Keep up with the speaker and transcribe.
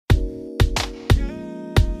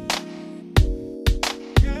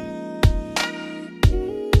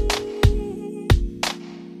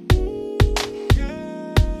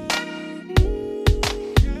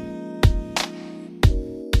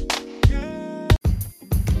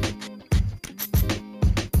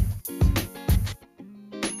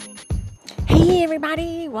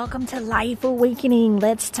welcome to Life Awakening.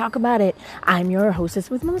 Let's talk about it. I'm your hostess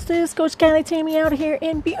with mostest, Coach Kylie Tammy, out here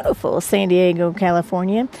in beautiful San Diego,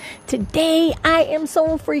 California. Today, I am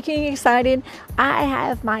so freaking excited. I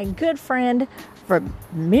have my good friend for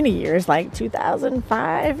many years, like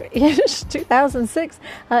 2005-ish, 2006,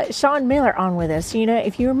 Sean Miller on with us. You know,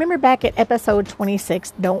 if you remember back at episode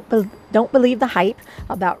 26, Don't Believe the Hype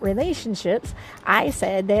about relationships, I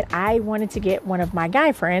said that I wanted to get one of my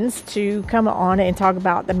guy friends to come on and talk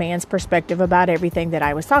about the man's perspective about everything that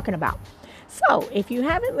I was talking about. So if you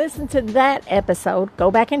haven't listened to that episode,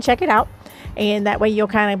 go back and check it out. And that way you'll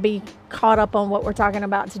kind of be caught up on what we're talking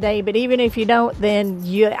about today. But even if you don't, then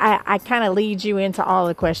I kind of lead you into all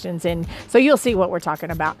the questions. And so you'll see what we're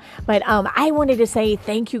talking about. But I wanted to say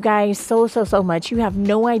thank you guys so much. You have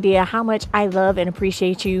no idea how much I love and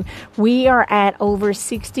appreciate you. We are at over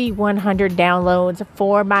 6,100 downloads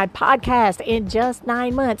for my podcast in just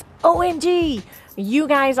 9 months. OMG! You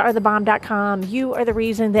guys are thebomb.com. You are the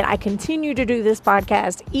reason that I continue to do this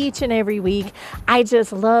podcast each and every week. I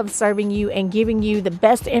just love serving you and giving you the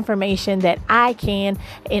best information that I can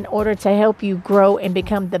in order to help you grow and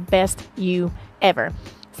become the best you ever.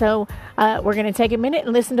 So we're going to take a minute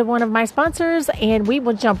and listen to one of my sponsors, and we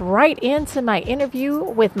will jump right into my interview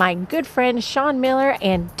with my good friend Sean Miller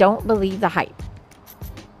and Don't Believe the Hype.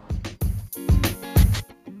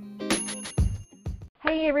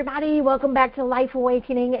 Hey everybody, welcome back to Life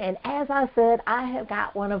Awakening, and as I said, I have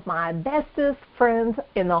got one of my bestest friends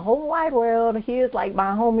in the whole wide world. He is like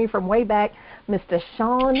my homie from way back, Mr.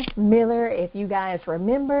 Sean Miller. If you guys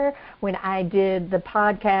remember when I did the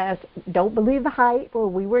podcast Don't Believe the Hype, where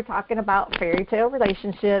we were talking about fairy tale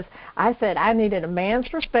relationships, I said I needed a man's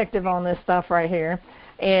perspective on this stuff right here.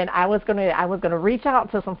 And I was gonna reach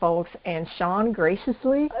out to some folks, and Sean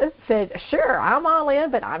graciously said, sure, I'm all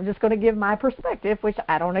in, but I'm just going to give my perspective, which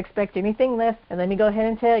I don't expect anything less. And let me go ahead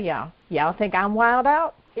and tell y'all think I'm wild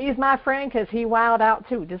out? He's my friend because he wild out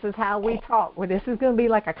too. This is how we talk. Well, this is going to be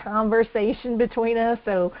like a conversation between us,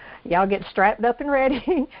 so y'all get strapped up and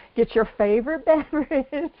ready, get your favorite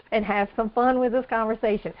beverage, and have some fun with this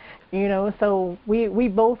conversation. You know, so we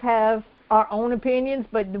both have our own opinions,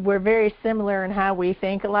 but we're very similar in how we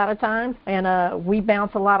think a lot of times, and we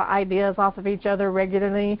bounce a lot of ideas off of each other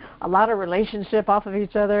regularly, a lot of relationship off of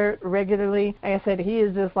each other regularly. Like I said, he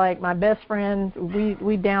is just like my best friend.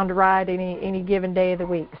 We down to ride any given day of the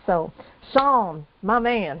week. So, Sean, my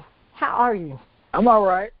man, how are you? I'm all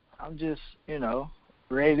right. I'm just,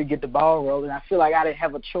 ready to get the ball rolling. I feel like I didn't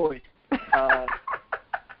have a choice,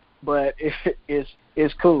 but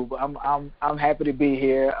it's cool. I'm happy to be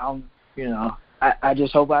here. I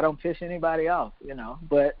just hope I don't piss anybody off,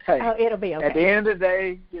 But, hey, it'll be okay. At the end of the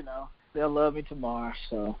day, they'll love me tomorrow,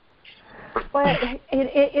 so. But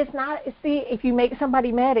it's not, see, if you make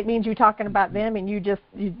somebody mad, it means you're talking about them, and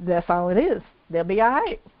that's all it is. They'll be all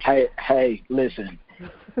right. Hey, listen.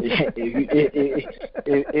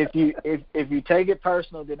 if you take it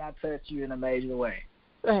personal, then I touch you in a major way.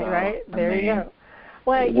 Right. There you go.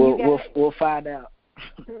 Well, we'll find out.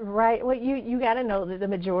 Right. Well, you got to know that the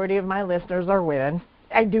majority of my listeners are women.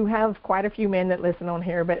 I do have quite a few men that listen on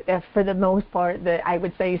here, but for the most part, I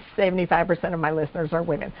would say 75% of my listeners are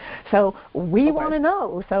women. So we want to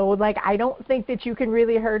know. So, I don't think that you can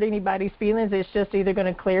really hurt anybody's feelings. It's just either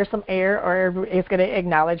going to clear some air or it's going to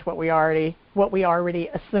acknowledge what we already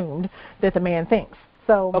assumed that the man thinks.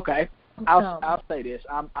 So okay, I'll say this.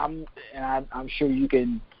 I'm sure you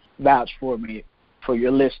can vouch for me. For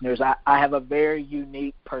your listeners, I have a very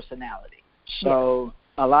unique personality. So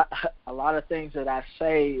a lot of things that I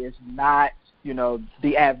say is not,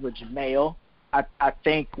 the average male. I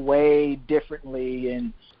think way differently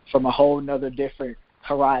and from a whole nother different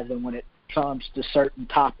horizon when it comes to certain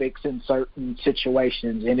topics and certain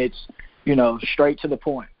situations. And it's, straight to the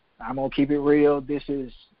point. I'm going to keep it real. This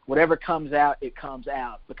is whatever comes out, it comes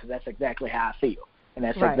out because that's exactly how I feel. And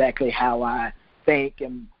that's exactly how I think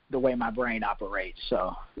and the way my brain operates.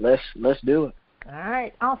 So let's do it. All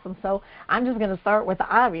right, awesome. So I'm just going to start with the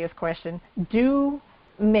obvious question. Do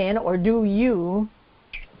men or do you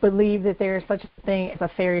believe that there is such a thing as a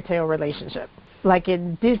fairy tale relationship? Like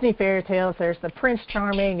in Disney fairy tales, there's the Prince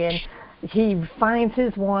Charming and he finds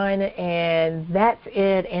his one and that's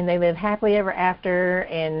it, and they live happily ever after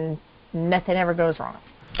and nothing ever goes wrong.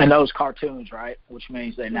 And those cartoons, right? Which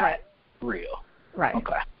means they're not real. Right.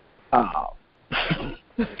 Okay.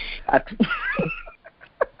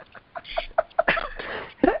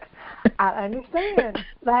 I understand.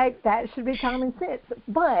 That should be common sense.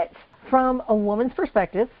 But from a woman's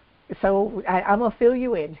perspective, so I'm going to fill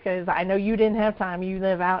you in because I know you didn't have time. You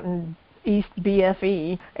live out in East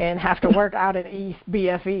BFE and have to work out at East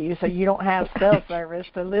BFE, so you don't have cell service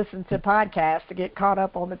to listen to podcasts to get caught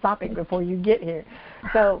up on the topic before you get here.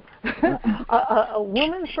 So a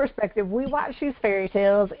woman's perspective, we watch these fairy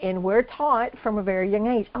tales, and we're taught from a very young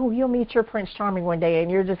age, oh, you'll meet your Prince Charming one day,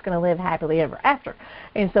 and you're just going to live happily ever after.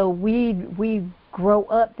 And so we grow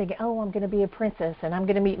up thinking, oh, I'm going to be a princess, and I'm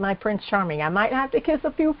going to meet my Prince Charming. I might have to kiss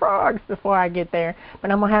a few frogs before I get there,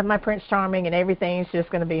 but I'm going to have my Prince Charming, and everything's just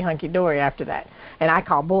going to be hunky-dory after that. And I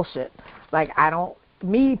call bullshit. Like,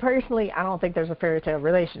 me personally, I don't think there's a fairy tale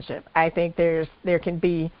relationship. I think there can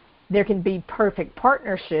be perfect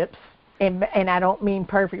partnerships, and I don't mean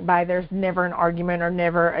perfect by there's never an argument or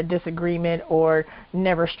never a disagreement or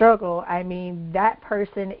never struggle. I mean that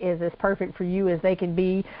person is as perfect for you as they can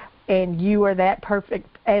be, and you are as perfect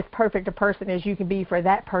a person as you can be for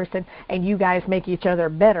that person, and you guys make each other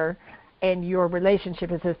better, and your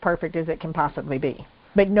relationship is as perfect as it can possibly be.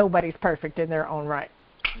 But nobody's perfect in their own right.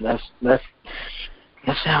 That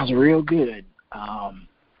sounds real good.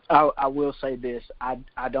 I will say this. I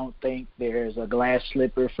don't think there's a glass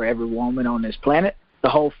slipper for every woman on this planet. The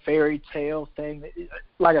whole fairy tale thing,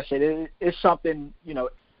 like I said, it's something,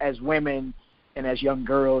 as women and as young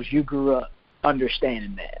girls, you grew up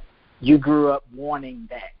understanding that. You grew up wanting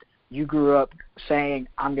that. You grew up saying,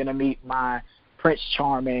 I'm going to meet my Prince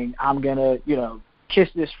Charming. I'm going to, kiss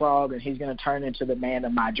this frog, and he's going to turn into the man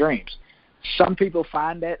of my dreams. Some people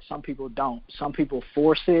find that. Some people don't. Some people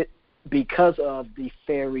force it because of the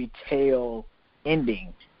fairy tale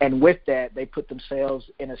ending. And with that, they put themselves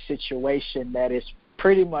in a situation that is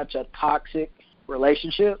pretty much a toxic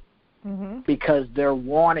relationship because they're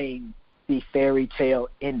wanting the fairy tale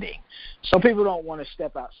ending. Some people don't want to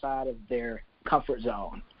step outside of their comfort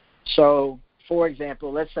zone. So, for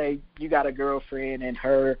example, let's say you got a girlfriend and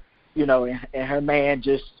her, and her man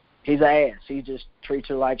he's an ass. He just treats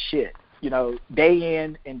her like shit, day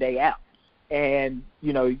in and day out. And,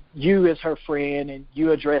 you as her friend, and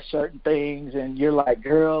you address certain things, and you're like,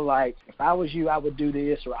 girl, like, if I was you, I would do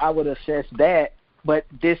this, or I would assess that. But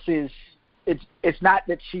it's not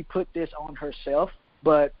that she put this on herself,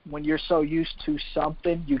 but when you're so used to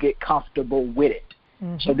something, you get comfortable with it.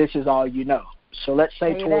 Mm-hmm. So this is all you know. So let's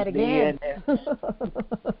say towards the end.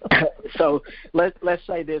 So let's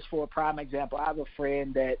say this for a prime example. I have a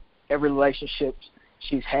friend that every relationship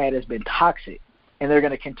she's had has been toxic, and they're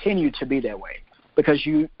going to continue to be that way because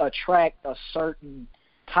you attract a certain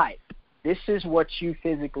type. This is what you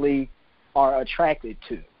physically are attracted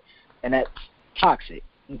to, and that's toxic,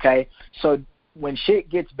 okay? So when shit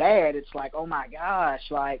gets bad, it's like, oh, my gosh,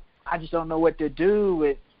 like, I just don't know what to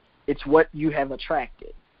do. It's what you have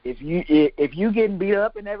attracted. If you getting beat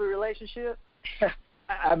up in every relationship,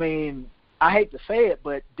 I mean, I hate to say it,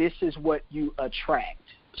 but this is what you attract.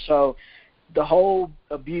 So the whole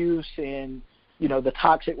abuse and, the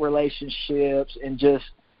toxic relationships and just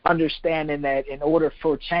understanding that in order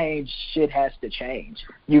for change, shit has to change.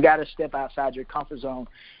 You got to step outside your comfort zone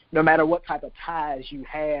no matter what type of ties you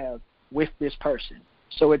have with this person.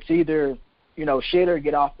 So it's either, shit or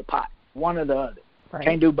get off the pot, one or the other. Right.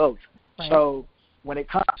 Can't do both. Right. So when it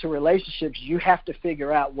comes to relationships, you have to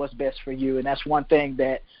figure out what's best for you. And that's one thing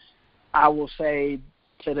that I will say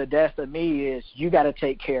to the death of me is you got to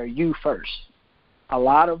take care of you first. A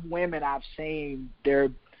lot of women I've seen, they're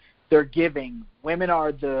giving. Women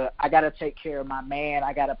are I got to take care of my man.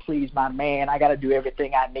 I got to please my man. I got to do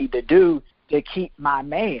everything I need to do to keep my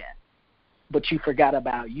man. But you forgot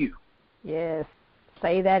about you. Yes.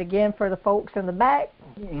 Say that again for the folks in the back.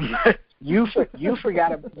 You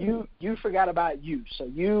forgot about you. So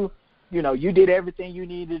you did everything you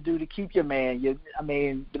needed to do to keep your man.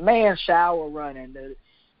 The man's shower running,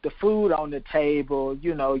 the food on the table,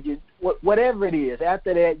 whatever it is.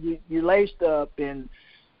 After that, you laced up and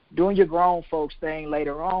doing your grown folks thing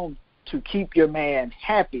later on to keep your man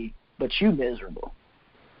happy, but you miserable.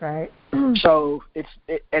 Right. So at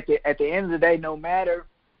the end of the day, no matter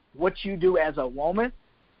what you do as a woman,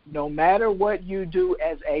 and I'm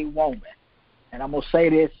going to say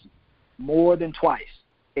this more than twice,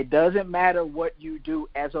 it doesn't matter what you do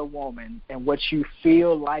as a woman and what you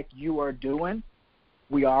feel like you are doing.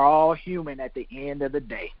 We are all human at the end of the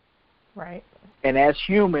day. Right. And as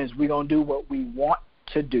humans, we're going to do what we want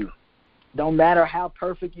to do. Don't matter how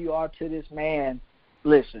perfect you are to this man,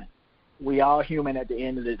 listen, we all human at the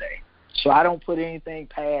end of the day. So I don't put anything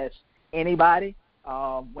past anybody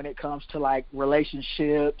when it comes to, like,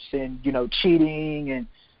 relationships and, cheating and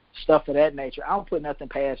stuff of that nature. I don't put nothing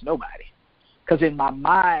past nobody because in my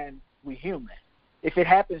mind, we human. If it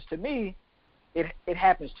happens to me, it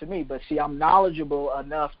happens to me. But, see, I'm knowledgeable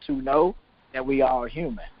enough to know that we are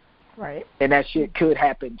human. Right. And that shit could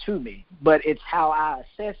happen to me. But it's how I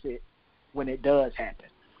assess it when it does happen,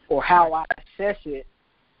 or how I assess it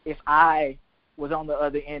if I was on the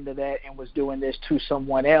other end of that and was doing this to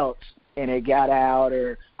someone else and it got out,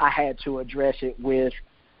 or I had to address it with,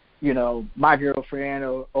 you know, my girlfriend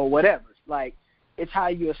or whatever. Like, it's how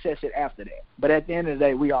you assess it after that. But at the end of the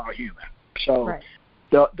day, we are human. So right.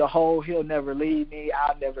 the whole he'll never leave me,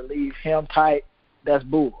 I'll never leave him type, that's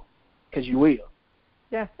bull, because you will.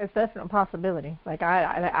 Yeah, it's definitely a possibility. Like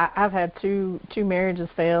I've had two marriages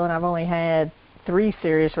fail, and I've only had 3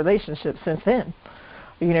 serious relationships since then.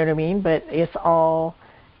 You know what I mean? But it's all,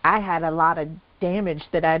 I had a lot of damage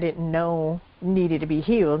that I didn't know needed to be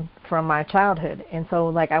healed from my childhood. And so,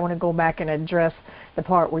 like, I want to go back and address the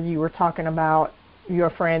part where you were talking about your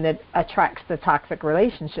friend that attracts the toxic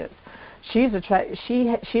relationships. She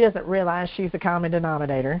doesn't realize she's the common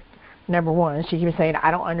denominator. Number one, she keeps saying,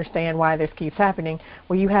 I don't understand why this keeps happening.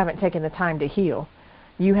 Well, you haven't taken the time to heal.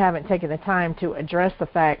 You haven't taken the time to address the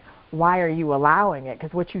fact, why are you allowing it?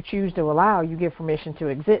 Because what you choose to allow, you give permission to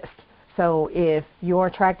exist. So if you're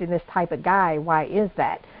attracting this type of guy, why is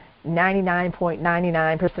that?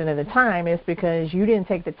 99.99% of the time is because you didn't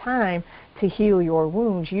take the time to heal your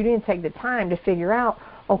wounds. You didn't take the time to figure out,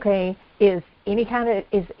 okay, is any kind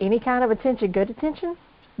of attention good attention?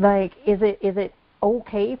 Like, is it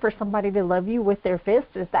okay for somebody to love you with their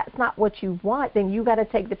fists? If that's not what you want, then you got to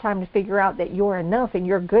take the time to figure out that you're enough and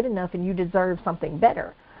you're good enough and you deserve something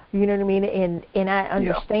better. You know what I mean? And I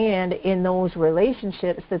understand in those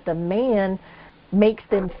relationships that the man makes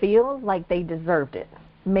them feel like they deserved it,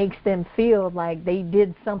 makes them feel like they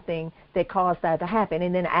did something that caused that to happen.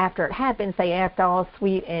 And then after it happens, they act all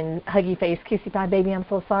sweet and huggy face, kissy pie, baby, I'm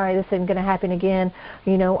so sorry, this isn't going to happen again.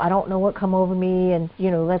 You know, I don't know what come over me, and,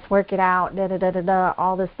 you know, let's work it out, da-da-da-da-da,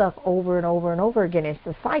 all this stuff over and over and over again. It's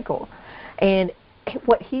a cycle. And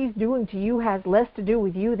what he's doing to you has less to do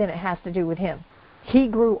with you than it has to do with him. He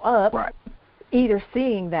grew up either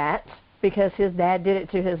seeing that because his dad did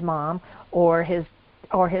it to his mom, or his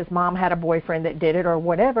mom had a boyfriend that did it, or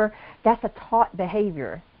whatever. That's a taught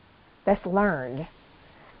behavior. That's learned.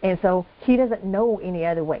 And so he doesn't know any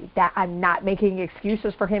other way. That I'm not making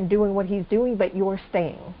excuses for him doing what he's doing, but you're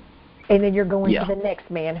staying. And then you're going to the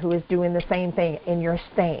next man who is doing the same thing, and you're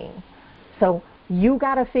staying. So you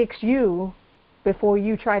got to fix you before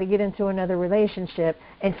you try to get into another relationship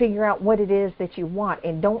and figure out what it is that you want.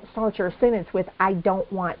 And don't start your sentence with, I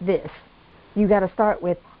don't want this. You got to start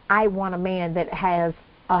with, I want a man that has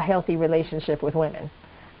a healthy relationship with women.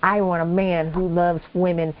 I want a man who loves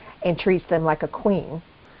women and treats them like a queen.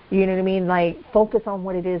 You know what I mean? Like, focus on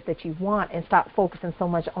what it is that you want and stop focusing so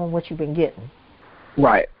much on what you've been getting.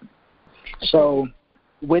 Right. So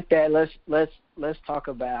with that, let's talk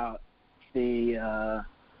about the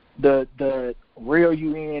real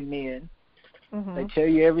you in men. Mm-hmm. They tell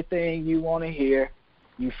you everything you want to hear.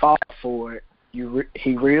 You fall for it.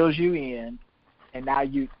 He reels you in, and now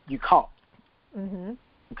you caught. Mm-hmm.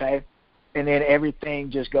 Okay, and then everything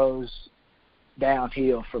just goes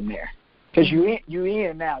downhill from there. Because you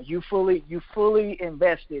in now. You fully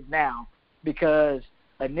invested now, because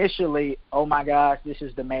initially, oh my gosh, this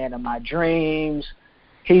is the man of my dreams.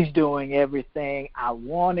 He's doing everything I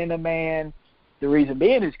want in a man. The reason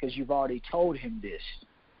being is because you've already told him this.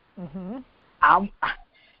 Mm-hmm.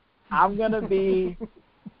 I'm gonna be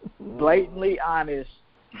blatantly honest.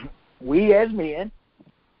 We as men,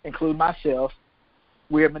 include myself,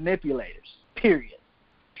 we're manipulators. Period.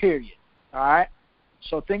 All right?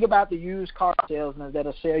 So think about the used car salesmen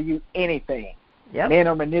that'll sell you anything. Yep. Men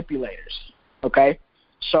are manipulators. Okay?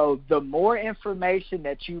 So the more information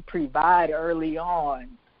that you provide early on,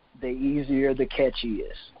 the easier the catch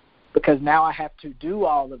is. Because now I have to do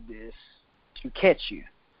all of this to catch you.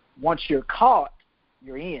 Once you're caught,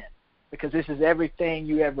 you're in. Because this is everything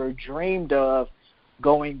you ever dreamed of,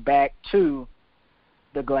 going back to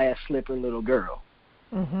the glass slipper little girl.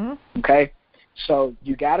 Mm-hmm. Okay? So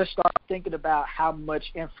you got to start thinking about how much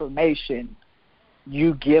information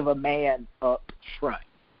you give a man up front.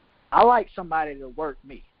 I like somebody to work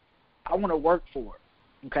me. I want to work for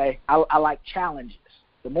it. Okay? I like challenges.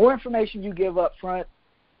 The more information you give up front,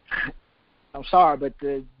 I'm sorry, but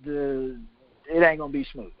it ain't going to be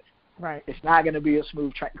smooth. Right. It's not going to be a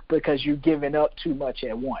smooth track because you're giving up too much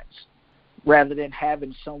at once, rather than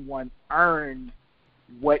having someone earn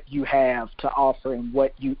what you have to offer and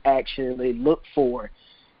what you actually look for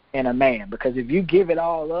in a man. Because if you give it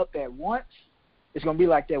all up at once, it's going to be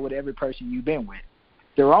like that with every person you've been with.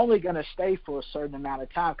 They're only going to stay for a certain amount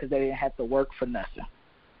of time because they didn't have to work for nothing.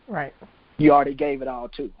 Right. You already gave it all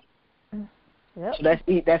to them. Yep. So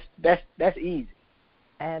that's easy.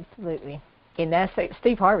 Absolutely. And that's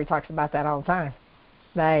Steve Harvey talks about that all the time.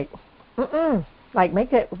 Like, like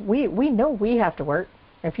make it. We know we have to work.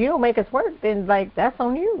 If you don't make us work, then like that's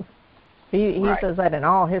on you. He says that in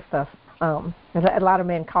all his stuff. A lot of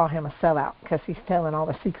men call him a sellout because he's telling all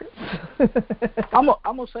the secrets. I'm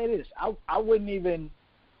gonna say this. I wouldn't even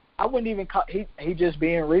call he just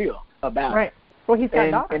being real about right. it. Well, he's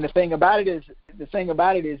got daughters. And the thing about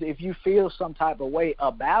it is if you feel some type of way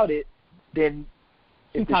about it, then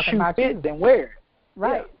if the shoe fits, then wear it.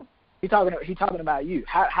 Right. Yeah. He's talking about you.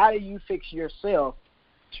 How do you fix yourself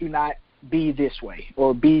to not be this way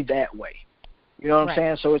or be that way? You know what I'm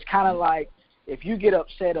saying? So it's kind of like if you get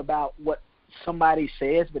upset about what somebody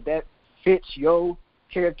says, but that fits your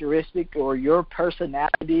characteristic or your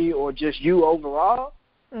personality or just you overall,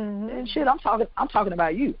 then shit, I'm talking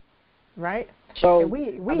about you. Right. So and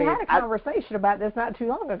we had a conversation about this not too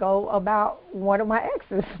long ago about one of my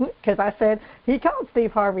exes because I said he called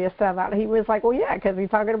Steve Harvey a sellout. He was like, well, yeah, because he's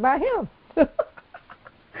talking about him.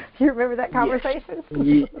 You remember that conversation?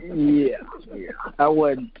 Yeah. I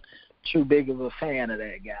wasn't too big of a fan of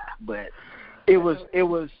that guy, but it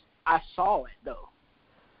was. I saw it though.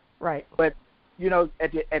 Right. But you know,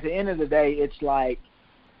 at the end of the day, it's like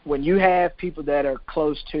when you have people that are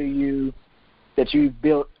close to you, that you've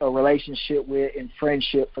built a relationship with and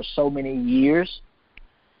friendship for so many years,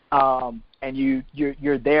 and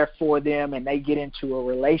you're there for them, and they get into a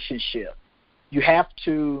relationship, you have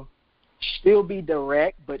to still be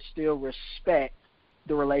direct, but still respect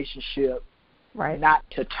the relationship, right? Not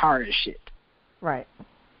to tarnish it, right?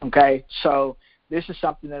 Okay, so this is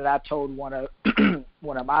something that I told one of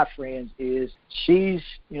my friends is she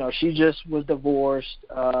just was divorced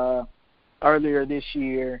earlier this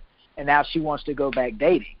year. And now she wants to go back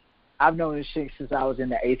dating. I've known her since I was in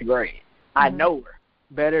the 8th grade. I know her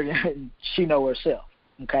better than she know herself,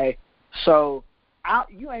 okay? So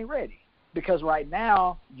you ain't ready because right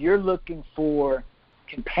now you're looking for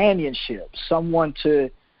companionship, someone to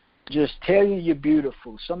just tell you you're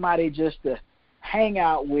beautiful, somebody just to hang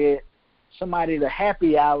out with, somebody to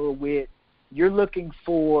happy hour with. You're looking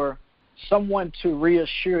for someone to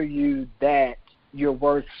reassure you that you're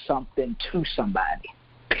worth something to somebody.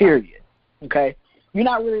 Period. Okay? You're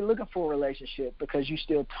not really looking for a relationship because you're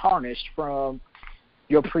still tarnished from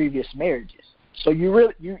your previous marriages. So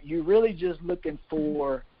you're really just looking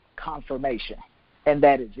for confirmation, and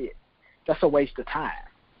that is it. That's a waste of time.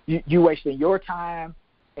 You're wasting your time,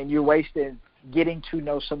 and you're wasting getting to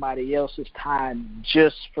know somebody else's time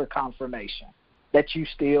just for confirmation that you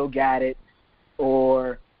still got it,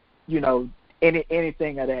 or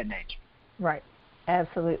anything of that nature. Right.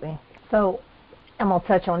 Absolutely. So I'm going to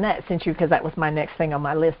touch on that because that was my next thing on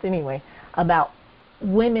my list anyway, about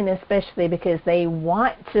women especially because they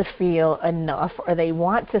want to feel enough or they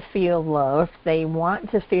want to feel loved. They want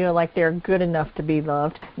to feel like they're good enough to be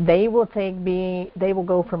loved. They will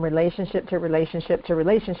go from relationship to relationship to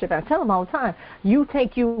relationship. I tell them all the time, you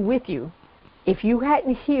take you with you. If you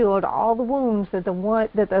hadn't healed all the wounds that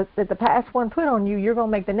the past one put on you, you're going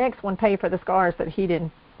to make the next one pay for the scars that he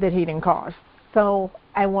didn't cause. So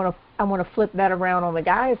I want to flip that around on the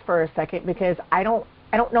guys for a second because I don't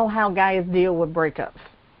know how guys deal with breakups.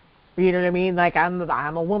 You know what I mean? Like I'm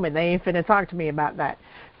a woman. They ain't finna talk to me about that.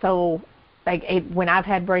 So like when I've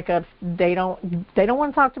had breakups, they don't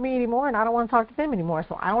want to talk to me anymore, and I don't want to talk to them anymore.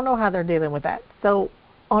 So I don't know how they're dealing with that. So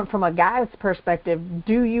from a guy's perspective,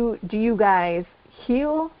 do you guys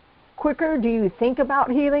heal quicker? Do you think about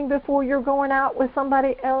healing before you're going out with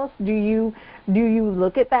somebody else? Do you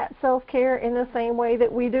look at that self-care in the same way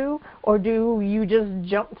that we do, or do you just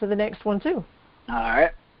jump to the next one too? All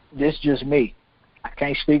right. This is just me. I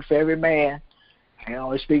can't speak for every man. I can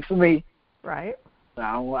only speak for me. Right. So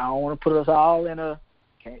I don't want to put us all in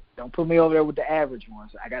don't put me over there with the average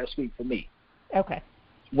ones. I got to speak for me. Okay.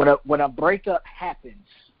 When a breakup happens,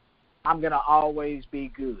 I'm going to always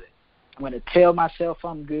be good. I'm going to tell myself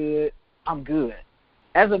I'm good. I'm good.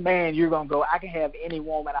 As a man, you're going to go, I can have any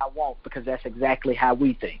woman I want because that's exactly how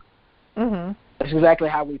we think. Mm-hmm. That's exactly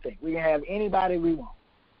how we think. We can have anybody we want,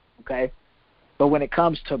 okay? But when it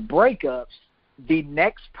comes to breakups, the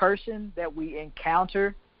next person that we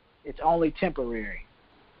encounter, it's only temporary.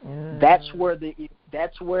 That's where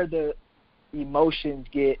the emotions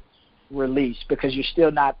get released because you're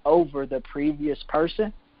still not over the previous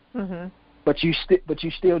person. Mm-hmm. But you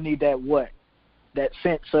still need that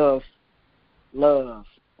sense of love,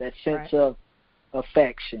 that sense of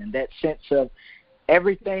affection, that sense of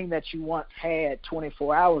everything that you once had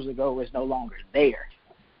 24 hours ago is no longer there.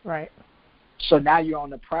 Right. So now you're on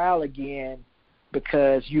the prowl again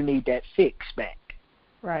because you need that fix back.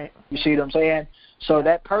 Right. You see what I'm saying? So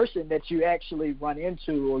that person that you actually run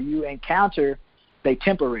into or you encounter, they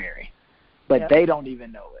temporary, but they don't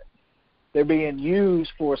even know it. They're being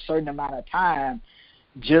used for a certain amount of time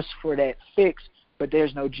just for that fix, but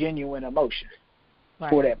there's no genuine emotion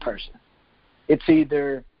for that person. It's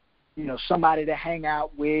either, somebody to hang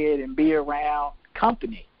out with and be around,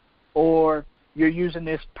 company, or you're using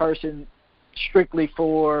this person strictly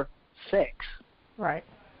for sex. Right.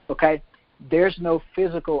 Okay? There's no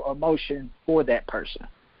physical emotion for that person.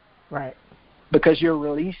 Right. Because you're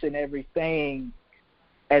releasing everything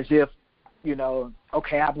as if,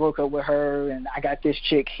 okay, I broke up with her and I got this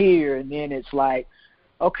chick here, and then it's like,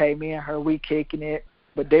 okay, me and her, we kicking it.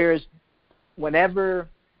 But there's, whenever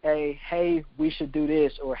hey, we should do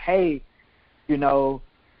this, or hey,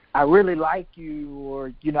 I really like you,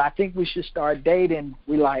 or, I think we should start dating,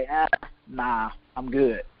 we like, nah, I'm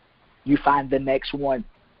good. You find the next one.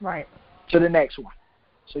 Right. To the next one.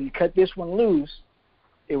 So you cut this one loose.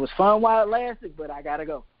 It was fun while it lasted, but I got to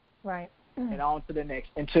go. Right. And on to the next.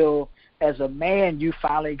 Until, as a man, you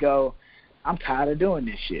finally go, I'm tired of doing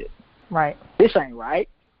this shit. Right. This ain't right.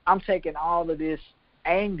 I'm taking all of this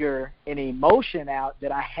anger and emotion out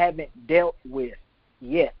that I haven't dealt with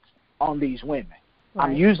yet on these women. Right.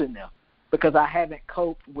 I'm using them because I haven't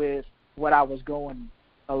coped with what I was going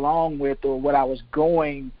along with or what I was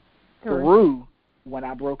going through when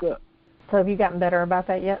I broke up. So have you gotten better about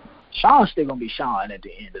that yet? Sean's still going to be Sean at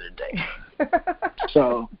the end of the day.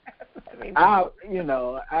 So, I'm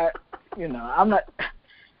not...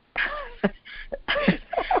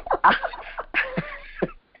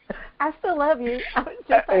 I still love you.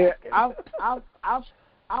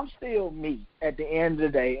 I'm still me at the end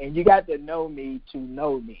of the day, and you got to know me to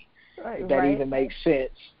know me. Right, if that even makes sense.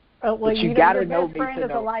 Well, but you got to know me friend to is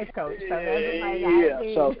know. A life coach, so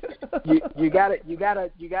So you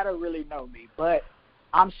gotta really know me. But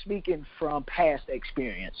I'm speaking from past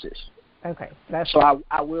experiences. Okay, so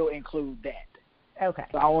I will include that. Okay.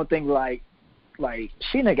 So I won't think like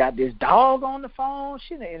she done got this dog on the phone.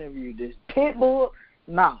 She done interviewed this pit bull.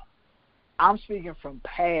 Nah, I'm speaking from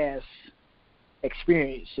past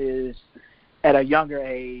experiences at a younger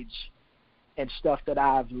age and stuff that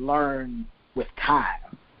I've learned with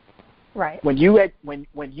time. Right. When you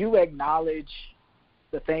acknowledge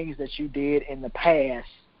the things that you did in the past,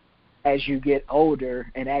 as you get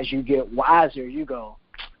older and as you get wiser, you go,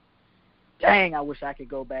 dang, I wish I could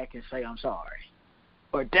go back and say I'm sorry.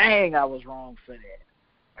 Or dang, I was wrong for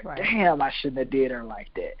that. Or damn, I shouldn't have did her like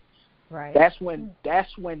that. Right. That's when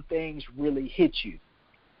things really hit you.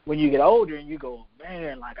 When you get older and you go,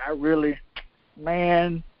 man,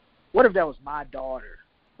 what if that was my daughter?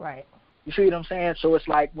 Right. You see what I'm saying? So it's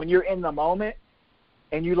like when you're in the moment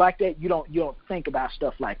and you like that, you don't think about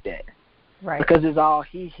stuff like that. Right. Because it's all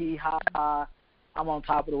he, ha, ha. I'm on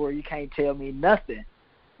top of the world. You can't tell me nothing.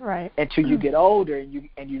 Right. Until you get older and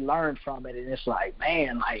you learn from it, and it's like,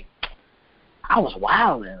 man, like I was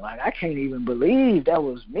wilding. Like I can't even believe that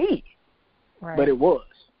was me. Right. But it was.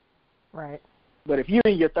 Right. But if you're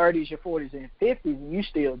in your 30s, your 40s, and 50s, and you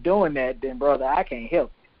still doing that, then brother, I can't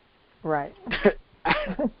help you. Right.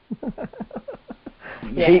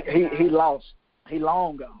 He lost. He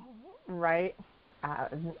long gone. Right. I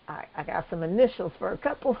got some initials for a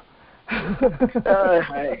couple.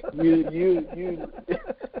 Hey,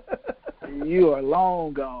 you are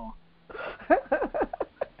long gone.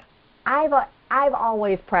 I've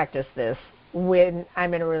always practiced this when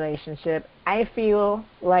I'm in a relationship. I feel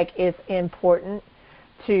like it's important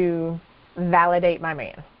to validate my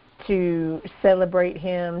man, to celebrate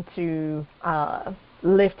him, to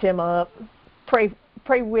lift him up, pray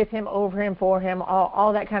with him, over him, for him,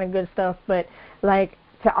 all that kind of good stuff. But like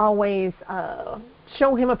to always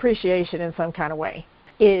show him appreciation in some kind of way.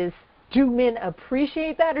 Do men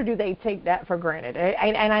appreciate that, or do they take that for granted?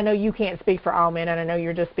 And I know you can't speak for all men, and I know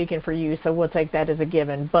you're just speaking for you, so we'll take that as a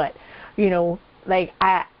given. But, like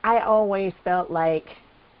I always felt like,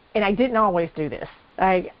 and I didn't always do this.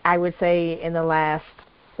 I would say in the last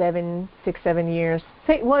 7 years,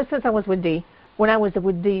 since I was with D. When I was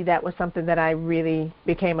with D, that was something that I really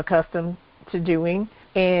became accustomed to doing,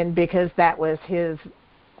 and because that was his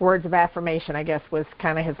words of affirmation, I guess, was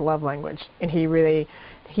kind of his love language, and he really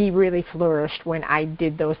flourished when I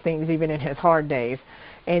did those things, even in his hard days.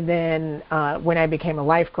 And then when I became a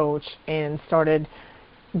life coach and started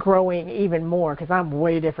growing even more, because I'm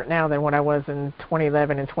way different now than what I was in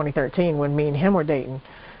 2011 and 2013 when me and him were dating,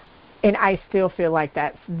 and I still feel like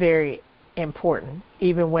that's very important.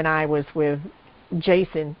 Even when I was with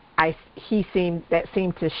Jason, he seemed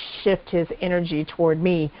to shift his energy toward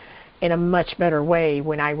me in a much better way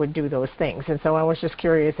when I would do those things. And so I was just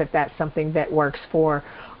curious if that's something that works for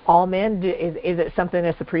all men. Is it something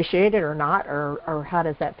that's appreciated or not, or how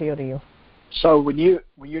does that feel to you? So when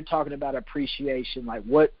you're talking about appreciation, like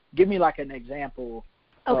what? Give me like an example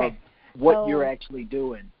of what you're actually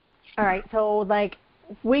doing. All right. So like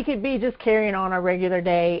we could be just carrying on our regular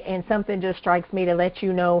day, and something just strikes me to let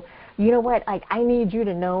you know what? Like I need you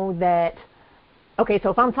to know that. Okay. So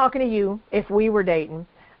if I'm talking to you, if we were dating,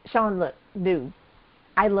 Sean, look, dude,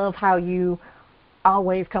 I love how you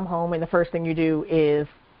always come home and the first thing you do is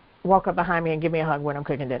walk up behind me and give me a hug when I'm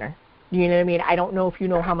cooking dinner. You know what I mean? I don't know if you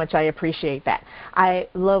know how much I appreciate that. I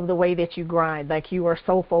love the way that you grind. Like you are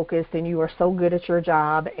so focused and you are so good at your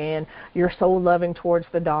job and you're so loving towards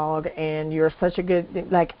the dog and you're such a good,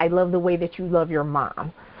 like I love the way that you love your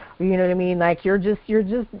mom. You know what I mean? Like you've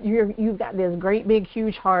got this great big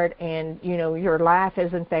huge heart, and your laugh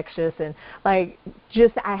is infectious, and like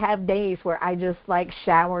just I have days where I just like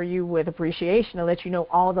shower you with appreciation to let you know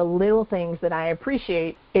all the little things that I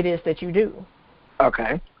appreciate it is that you do.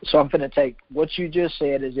 Okay. So I'm going to take what you just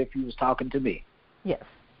said as if you was talking to me. Yes.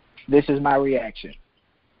 This is my reaction.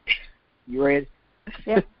 You ready?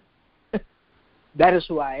 Yeah. That is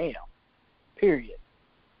who I am. Period.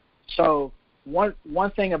 So one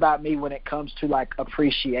thing about me when it comes to like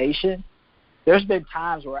appreciation, there's been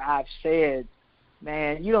times where I've said,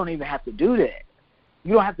 man, you don't even have to do that.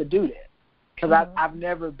 You don't have to do that. Because I've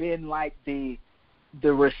never been like the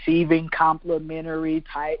receiving complimentary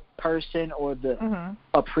type person or the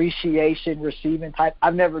appreciation receiving type.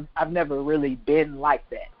 I've never really been like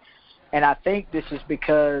that. And I think this is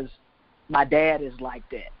because my dad is like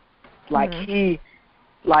that. Like he,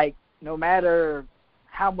 like no matter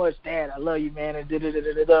how much, Dad, I love you, man, and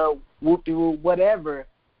whoop-de-whoop, whatever,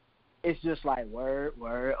 it's just like word,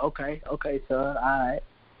 okay, son, all right.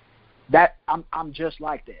 That I'm just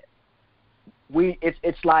like that.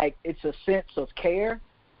 It's like it's a sense of care.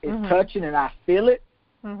 It's touching and I feel it.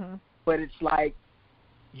 But it's like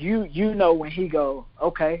you know when he go,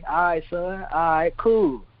 okay, all right, son, all right,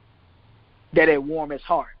 cool, that it warm his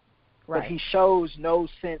heart. Right. But he shows no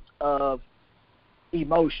sense of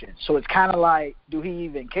emotion. So it's kind of like, do he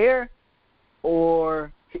even care?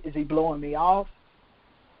 Or is he blowing me off?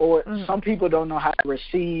 Or some people don't know how to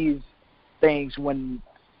receive things when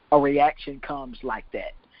a reaction comes like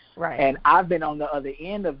that. Right. And I've been on the other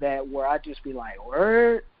end of that where I just be like,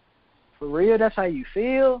 word? For real? That's how you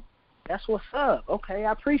feel? That's what's up. Okay,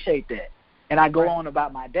 I appreciate that. And I go on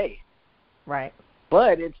about my day. Right.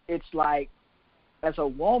 But it's like, as a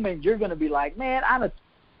woman, you're going to be like, man, I done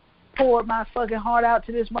poured my fucking heart out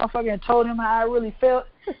to this motherfucker and told him how I really felt,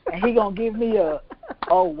 and he going to give me a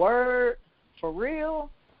word? For real?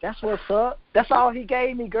 That's what's up? That's all he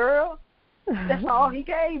gave me, girl? That's all he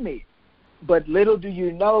gave me. But little do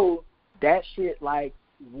you know, that shit, like,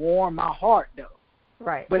 warmed my heart, though.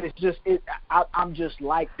 Right. But it's just, I'm just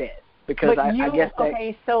like that. Because I guess that...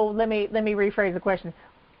 Okay, so let me rephrase the question.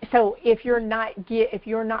 So if you're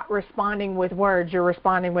not responding with words, you're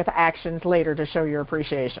responding with actions later to show your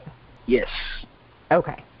appreciation. Yes.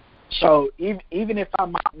 Okay. So even if I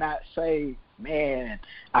might not say, man,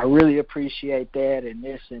 I really appreciate that and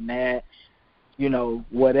this and that,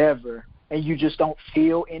 whatever, and you just don't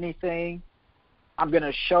feel anything, I'm going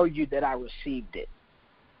to show you that I received it.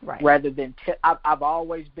 Right. Rather than I've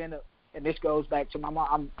always been and this goes back to my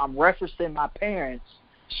mom. I'm referencing my parents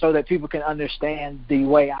so that people can understand the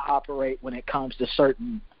way I operate when it comes to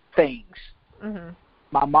certain things.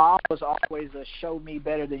 My mom was always a show me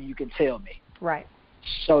better than you can tell me. Right.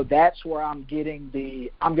 So that's where I'm getting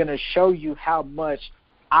I'm going to show you how much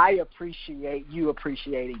I appreciate you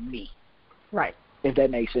appreciating me. Right. If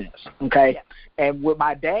that makes sense. Okay? Yeah. And with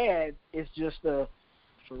my dad, it's just for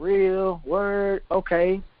real, word,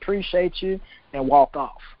 okay, appreciate you, and walk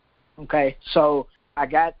off. Okay? So I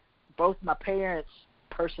got both my parents'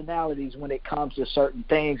 personalities when it comes to certain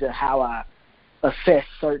things and how I assess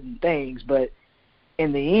certain things, but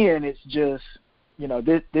in the end, it's just,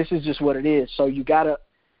 this is just what it is. So you gotta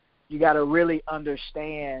really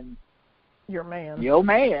understand your man,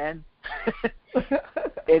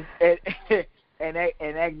 and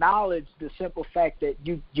acknowledge the simple fact that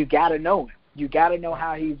you gotta know him. You gotta know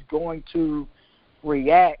how he's going to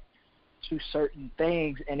react to certain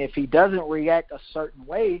things, and if he doesn't react a certain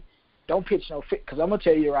way, don't pitch no fit. Because I'm gonna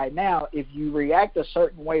tell you right now, if you react a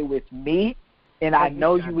certain way with me, and I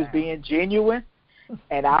know you was being genuine,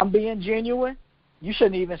 and I'm being genuine, you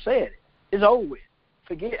shouldn't even say it. It's over with.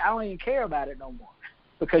 Forget it. I don't even care about it no more.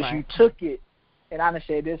 Because you took it, and I done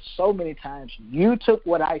said this so many times, you took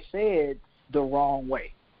what I said the wrong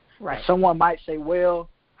way. Right. And someone might say, well,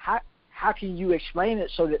 how how can you explain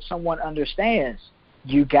it so that someone understands?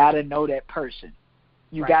 You got to know that person.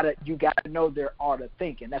 You got to know their art of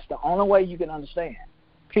thinking. That's the only way you can understand.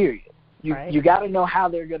 Period. You got to know how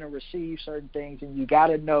they're going to receive certain things, and you got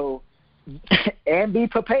to know and be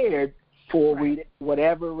prepared for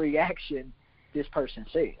whatever reaction this person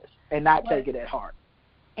says, and not take it at heart.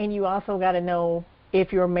 And you also got to know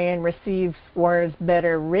if your man receives words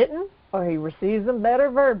better written or he receives them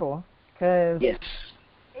better verbal. Because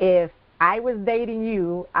if I was dating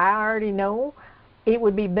you, I already know it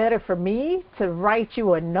would be better for me to write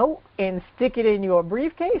you a note and stick it in your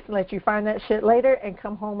briefcase and let you find that shit later and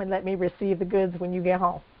come home and let me receive the goods when you get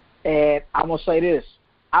home. And I'm going to say this.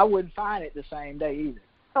 I wouldn't find it the same day either.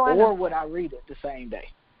 Or would I read it the same day.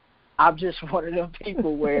 I'm just one of them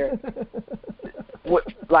people where,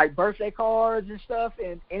 like birthday cards and stuff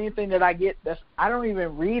and anything that I get, I don't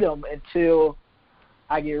even read them until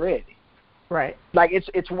I get ready. Right. Like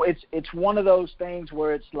it's one of those things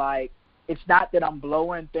where it's like, it's not that I'm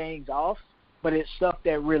blowing things off, but it's stuff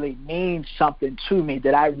that really means something to me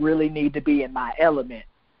that I really need to be in my element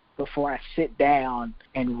before I sit down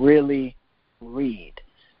and really read.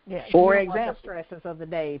 Yeah, for example, the stresses of the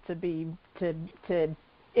day to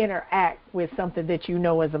interact with something that you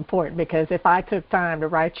know is important, because if I took time to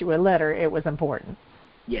write you a letter, it was important.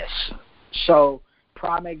 Yes. So,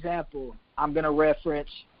 prime example, I'm going to reference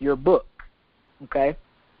your book, okay?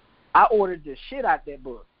 I ordered the shit out that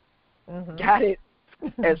book. Mm-hmm. Got it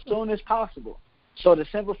as soon as possible. So the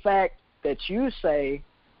simple fact that you say,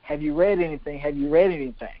 have you read anything? Have you read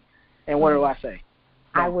anything? And what do I say?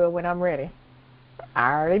 I will when I'm ready.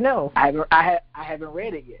 I already know. I haven't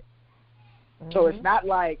read it yet. Mm-hmm. So it's not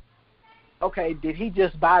like, okay, did he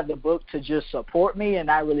just buy the book to just support me and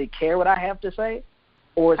not really care what I have to say?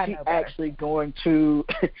 Or is he actually going to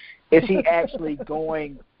read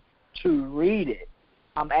it?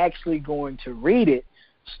 I'm actually going to read it,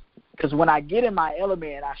 because when I get in my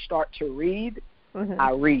element and I start to read,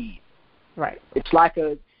 I read. Right. It's like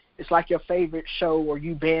your favorite show where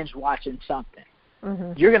you binge watching something.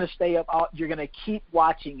 Mm-hmm. You're going to stay up. You're going to keep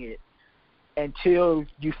watching it until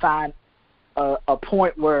you find a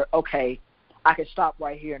point where, okay, I can stop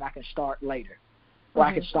right here and I can start later, or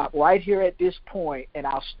I can stop right here at this point and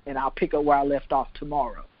I'll pick up where I left off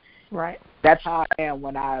tomorrow. Right. That's how I am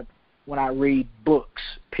when I read books.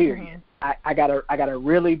 Period. I gotta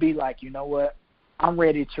really be like, you know what? I'm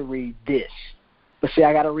ready to read this. But see,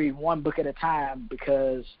 I gotta read one book at a time,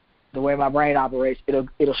 because the way my brain operates,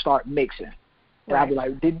 it'll start mixing. And I'll be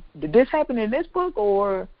like, did this happen in this book,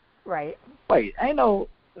 or wait, ain't no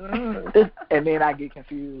and then I get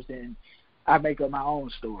confused and I make up my own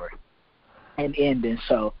story and ending.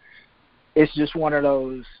 So it's just one of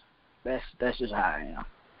those, that's just how I am.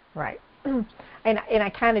 Right. And I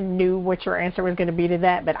kind of knew what your answer was going to be to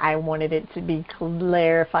that, but I wanted it to be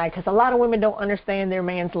clarified, because a lot of women don't understand their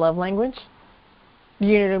man's love language.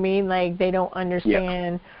 You know what I mean? Like, they don't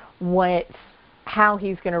understand how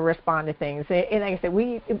he's going to respond to things. And like I said,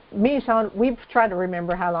 me and Sean, we've tried to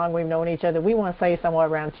remember how long we've known each other. We want to say somewhere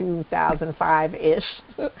around 2005-ish.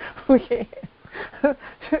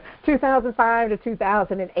 2005 to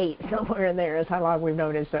 2008, somewhere in there is how long we've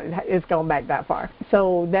known each other. It's going back that far.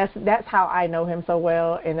 So that's how I know him so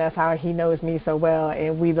well, and that's how he knows me so well,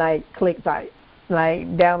 and we click tight,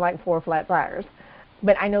 down like 4 flat tires.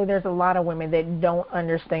 But I know there's a lot of women that don't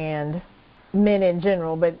understand men in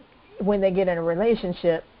general, but when they get in a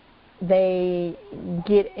relationship, they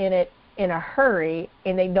get in it in a hurry,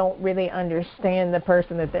 and they don't really understand the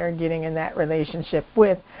person that they're getting in that relationship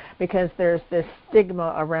with, because there's this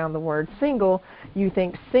stigma around the word single. You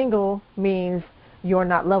think single means you're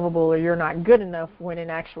not lovable or you're not good enough, when in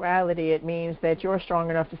actuality it means that you're strong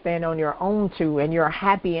enough to stand on your own too, and you're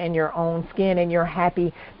happy in your own skin, and you're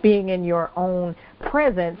happy being in your own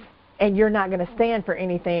presence, and you're not going to stand for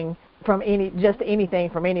anything from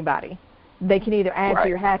anybody. They can either add to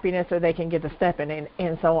your happiness, or they can get the step in.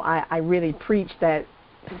 And so I really preach that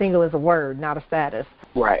single is a word, not a status.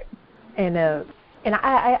 Right. And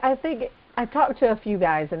I think I talked to a few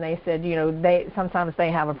guys, and they said, they sometimes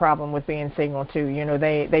they have a problem with being single too.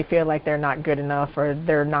 They feel like they're not good enough, or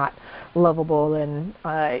they're not lovable, and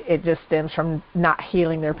it just stems from not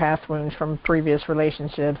healing their past wounds from previous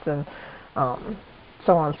relationships, and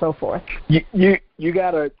so on and so forth. You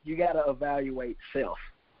gotta evaluate self.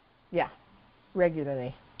 Yeah.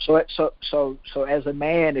 Regularly. So as a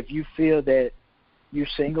man, if you feel that you're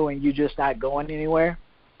single and you're just not going anywhere,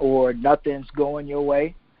 or nothing's going your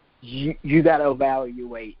way, you got to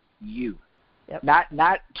evaluate you. Yep.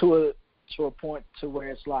 Not to a point to where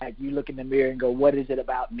it's like you look in the mirror and go, what is it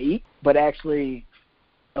about me? But actually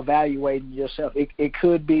evaluating yourself. It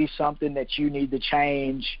could be something that you need to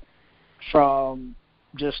change from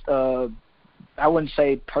just I wouldn't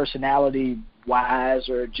say personality wise,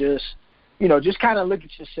 or just kind of look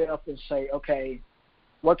at yourself and say, okay,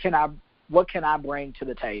 what can I bring to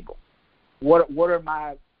the table? What are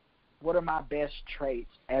my best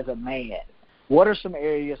traits as a man? What are some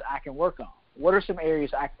areas I can work on? What are some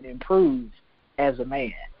areas I can improve as a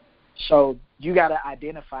man? So you got to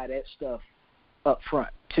identify that stuff up front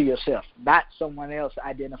to yourself, not someone else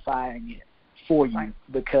identifying it for you, right?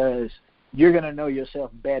 Because you're going to know yourself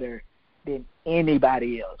better than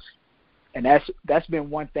anybody else. And that's been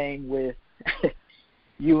one thing with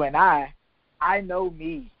you and I know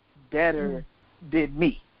me better than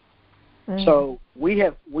me. Mm-hmm. So we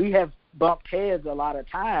have bumped heads a lot of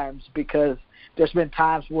times, because there's been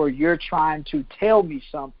times where you're trying to tell me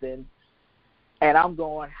something and I'm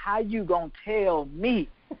going, how you going to tell me?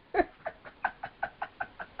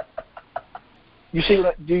 Do you see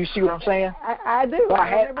what I'm saying? I do. So I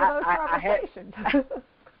remember those conversations.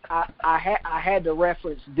 I had to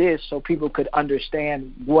reference this so people could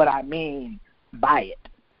understand what I mean by it.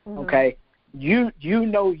 Mm-hmm. Okay? You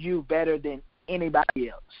know you better than anybody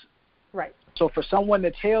else. Right. So for someone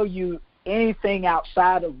to tell you anything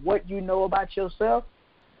outside of what you know about yourself,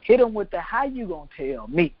 hit them with the how you going to tell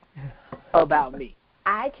me about me.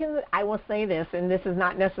 I will say this, and this is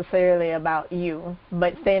not necessarily about you,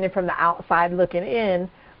 but standing from the outside looking in,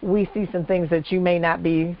 we see some things that you may not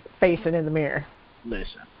be facing in the mirror.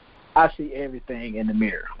 Listen, I see everything in the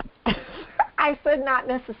mirror. I said not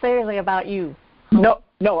necessarily about you. No,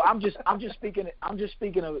 I'm just speaking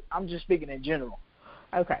in general.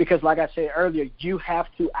 Okay. Because like I said earlier, you have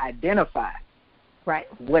to identify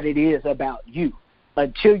what it is about you.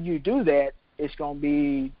 Until you do that, it's gonna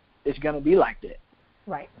be like that.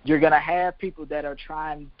 Right. You're gonna have people that are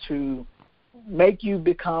trying to make you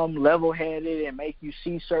become level-headed and make you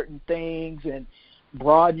see certain things and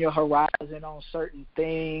broaden your horizon on certain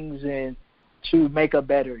things and to make a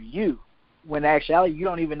better you. When actually you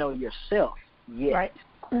don't even know yourself yet. Right.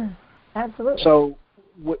 Absolutely. So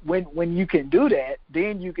when you can do that,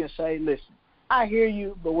 then you can say, listen, I hear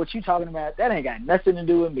you, but what you're talking about, that ain't got nothing to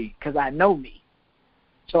do with me, because I know me.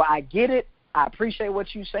 So I get it. I appreciate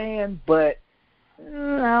what you're saying, but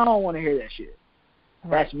I don't want to hear that shit.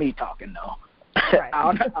 Right. That's me talking, though. Right.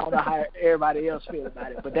 I don't know how everybody else feels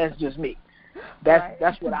about it, but that's just me.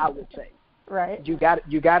 That's what I would say. Right. You got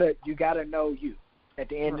to know you at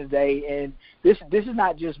the end of the day, and this is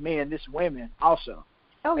not just men, this is women also.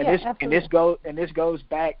 Oh, and yeah, absolutely. And this goes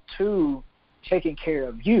back to taking care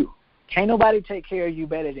of you. Can't nobody take care of you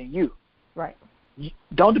better than you. Right.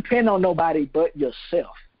 Don't depend on nobody but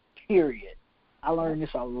yourself, period. I learned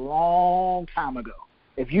this a long time ago.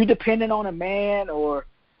 If you depending on a man, or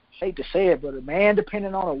I hate to say it, but a man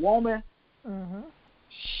depending on a woman, you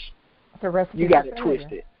got it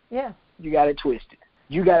twisted. Yeah. You got it twisted.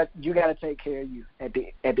 You got to take care of you at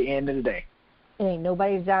the end of the day. It ain't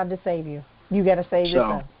nobody's job to save you. You got to save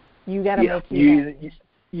yourself. You got to make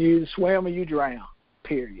you swim or you drown,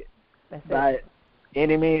 period. That's by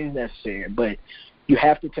any means necessary. But you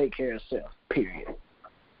have to take care of yourself, period.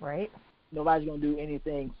 Right. Nobody's going to do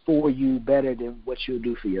anything for you better than what you'll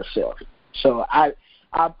do for yourself. So I'm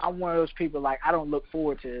one of those people, like, I don't look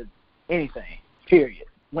forward to anything, period.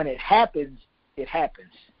 When it happens, it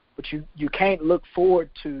happens. But you can't look forward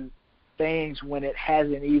to things when it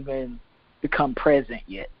hasn't even become present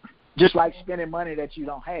yet. Just like spending money that you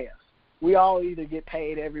don't have. We all either get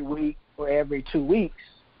paid every week or every 2 weeks,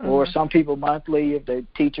 or some people monthly if they're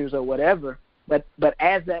teachers or whatever. But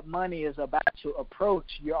as that money is about to approach,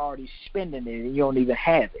 you're already spending it and you don't even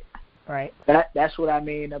have it. Right. That's what I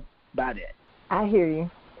mean by that. I hear you.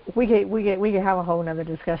 We could have a whole other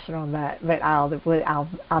discussion on that, but I'll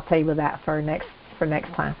table that for next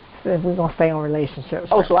time. So we're gonna stay on relationships.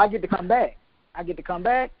 Oh, so I get to come back. I get to come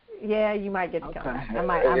back. Yeah, you might get to come back. I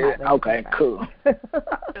might okay, cool.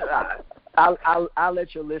 I'll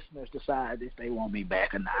let your listeners decide if they want me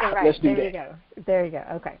back or not. Right, Let's do that. There you go.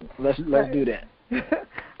 Okay. Let's do that.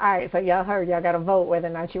 All right. So y'all heard. Y'all got to vote whether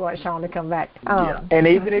or not you want Sean to come back. Yeah. And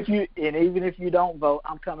even if you don't vote,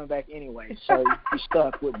 I'm coming back anyway. So you're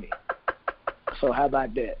stuck with me. So how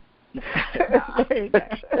about that? There you go.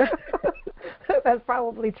 That's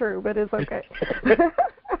probably true, but it's okay.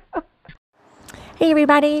 Hey,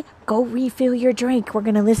 everybody, go refill your drink. We're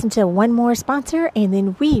going to listen to one more sponsor, and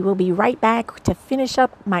then we will be right back to finish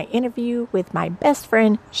up my interview with my best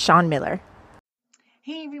friend, Sean Miller.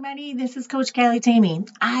 Hey, everybody, this is Coach Callie Tammy.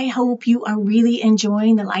 I hope you are really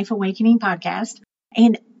enjoying the Life Awakening podcast.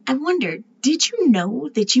 And I wondered, did you know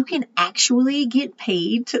that you can actually get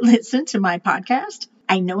paid to listen to my podcast?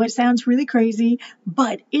 I know it sounds really crazy,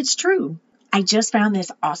 but it's true. I just found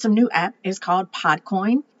this awesome new app. It's called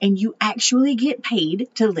Podcoin, and you actually get paid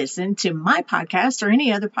to listen to my podcast or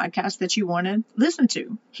any other podcast that you want to listen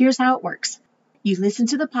to. Here's how it works. You listen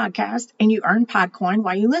to the podcast and you earn Podcoin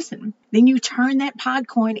while you listen. Then you turn that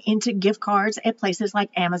Podcoin into gift cards at places like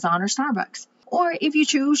Amazon or Starbucks. Or if you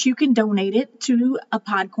choose, you can donate it to a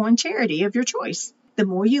Podcoin charity of your choice. The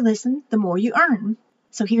more you listen, the more you earn.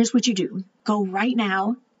 So here's what you do. Go right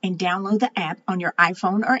now and download the app on your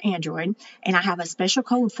iPhone or Android, and I have a special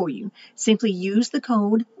code for you. Simply use the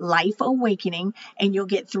code LIFEAWAKENING, and you'll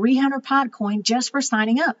get 300 Podcoin just for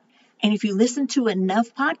signing up. And if you listen to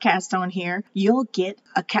enough podcasts on here, you'll get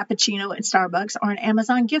a cappuccino at Starbucks or an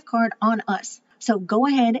Amazon gift card on us. So go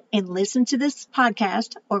ahead and listen to this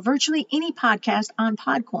podcast or virtually any podcast on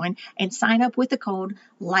Podcoin and sign up with the code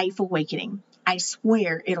LIFEAWAKENING. I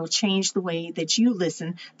swear it'll change the way that you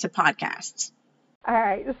listen to podcasts. All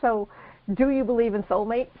right, so do you believe in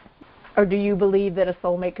soulmates? Or do you believe that a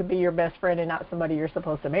soulmate could be your best friend and not somebody you're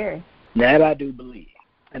supposed to marry? That I do believe.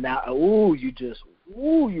 And now,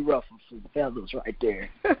 you ruffled some feathers right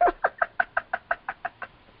there.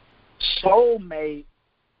 Soulmate,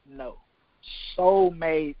 no.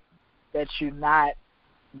 Soulmate that you're not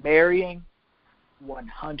marrying, 100%.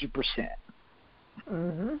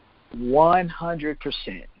 Mm-hmm.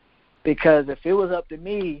 100%. Because if it was up to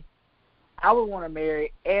me, I would want to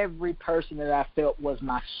marry every person that I felt was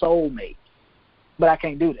my soulmate. But I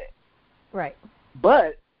can't do that. Right.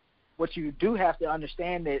 But what you do have to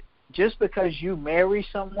understand that just because you marry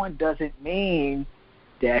someone doesn't mean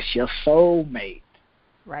that's your soulmate.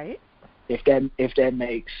 Right. If that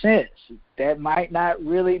makes sense. That might not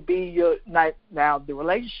really be your now the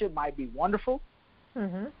relationship might be wonderful.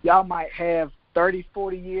 Mm-hmm. Y'all might have 30,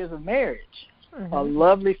 40 years of marriage. Mm-hmm. A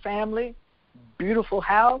lovely family, beautiful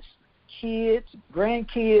house, kids,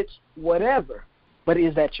 grandkids, whatever. But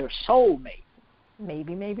is that your soulmate?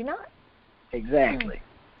 Maybe, maybe not. Exactly.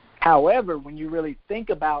 However, when you really think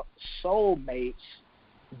about soulmates,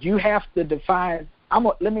 you have to define.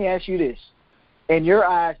 Let me ask you this: in your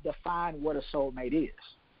eyes, define what a soulmate is,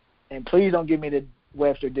 and please don't give me the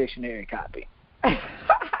Webster Dictionary copy.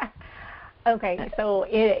 Okay, so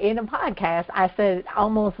in a podcast, I said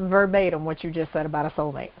almost verbatim what you just said about a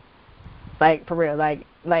soulmate. Like, for real, like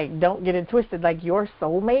don't get it twisted. Like, your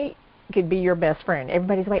soulmate could be your best friend.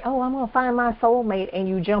 Everybody's like, oh, I'm going to find my soulmate, and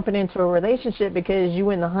you jumping into a relationship because you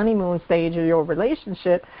in the honeymoon stage of your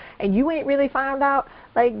relationship, and you ain't really found out,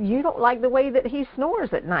 like, you don't like the way that he snores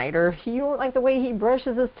at night, or you don't like the way he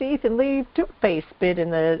brushes his teeth and leaves toothpaste spit in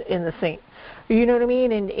the sink. You know what I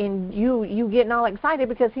mean? And you getting all excited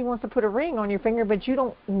because he wants to put a ring on your finger, but you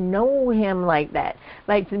don't know him like that.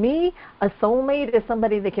 Like, to me, a soulmate is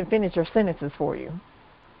somebody that can finish your sentences for you.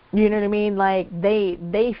 You know what I mean? Like,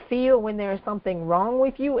 they feel when there's something wrong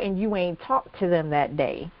with you and you ain't talked to them that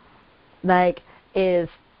day.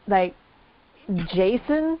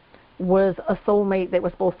 Jason was a soulmate that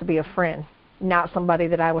was supposed to be a friend, not somebody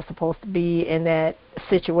that I was supposed to be in that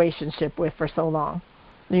situationship with for so long.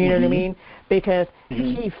 You know what I mean? Because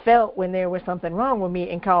he felt when there was something wrong with me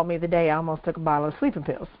and called me the day I almost took a bottle of sleeping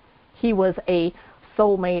pills. He was a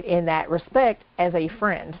soulmate in that respect as a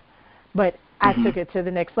friend. But I took it to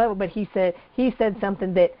the next level. But he said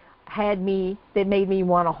something that made me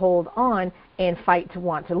want to hold on and fight to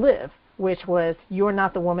want to live, which was, you're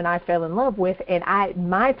not the woman I fell in love with. And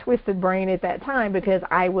my twisted brain at that time, because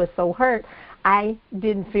I was so hurt, I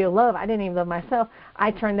didn't feel love. I didn't even love myself.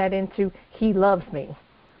 I turned that into, he loves me,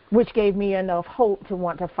 which gave me enough hope to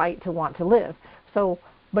want to fight to want to live. So,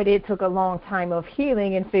 but it took a long time of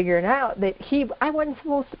healing and figuring out that I wasn't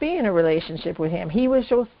supposed to be in a relationship with him. He was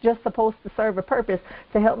just supposed to serve a purpose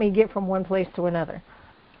to help me get from one place to another.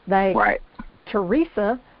 Like, right.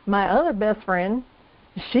 Teresa, my other best friend,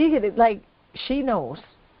 she knows.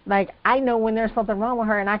 Like, I know when there's something wrong with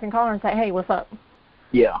her, and I can call her and say, hey, what's up?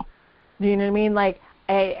 Yeah. Do you know what I mean? Like,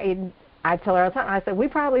 I tell her all the time, I said, we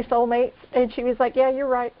probably soulmates. And she was like, yeah, you're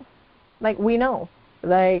right. Like, we know.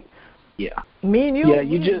 Like, yeah, me and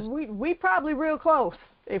you, we probably real close.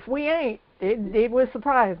 If we ain't, it would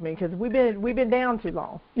surprise me because we've been down too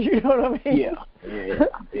long. You know what I mean?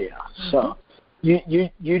 Yeah. So you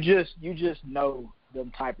just know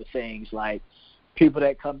them type of things, like people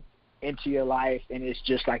that come into your life and it's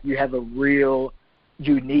just like you have a real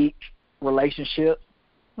unique relationship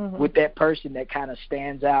with that person that kind of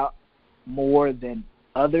stands out more than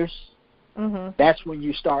others. That's when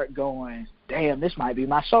you start going, damn, this might be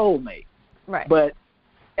my soulmate. Right. But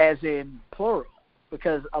as in plural,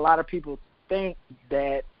 because a lot of people think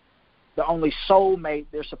that the only soulmate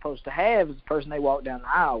they're supposed to have is the person they walk down the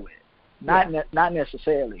aisle with. Not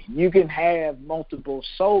necessarily. You can have multiple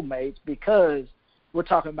soulmates because we're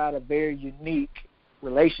talking about a very unique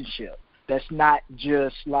relationship. That's not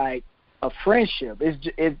just like a friendship.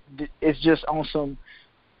 It's just on some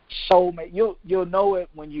soulmate. You'll know it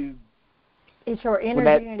when you. It's your energy when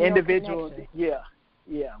that and individual. your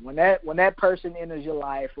Yeah. When that person enters your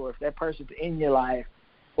life, or if that person's in your life,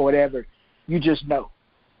 or whatever, you just know.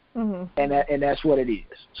 Mm-hmm. And that's what it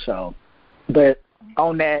is. So, but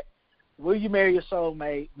on that, will you marry your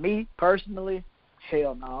soulmate? Me personally,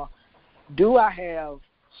 hell no. Do I have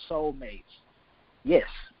soulmates? Yes,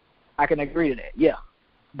 I can agree to that. Yeah,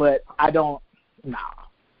 but I don't. Nah,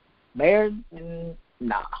 married?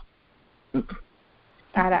 Nah.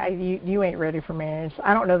 You ain't ready for marriage.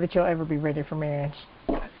 I don't know that you'll ever be ready for marriage.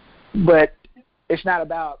 But it's not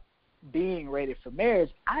about being ready for marriage.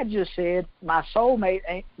 I just said my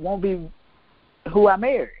soulmate won't be who I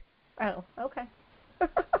marry. Oh, okay.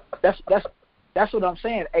 That's what I'm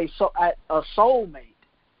saying. A soulmate,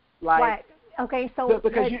 like. Right. Okay, so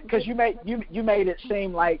because you made it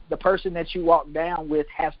seem like the person that you walk down with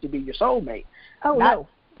has to be your soulmate. Oh, no,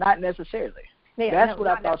 not necessarily. Yeah, that's what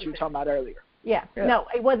I thought you were talking about earlier. Yeah. No.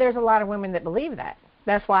 Well, there's a lot of women that believe that.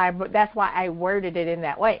 That's why I worded it in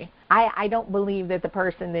that way. I don't believe that the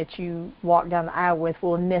person that you walk down the aisle with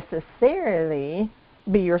will necessarily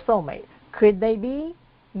be your soulmate. Could they be?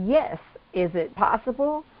 Yes. Is it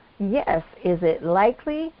possible? Yes. Is it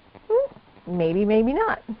likely? Maybe, maybe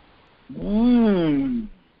not.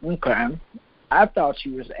 Okay. I thought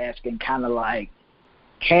you was asking kind of like,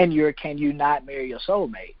 can you not marry your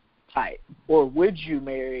soulmate type, or would you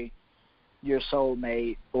marry your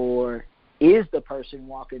soulmate, or is the person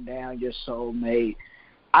walking down your soulmate?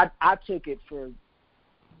 I took it for,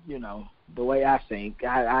 the way I think.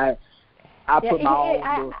 I put my own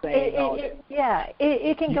little thing on it. Yeah,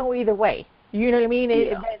 it can go either way. You know what I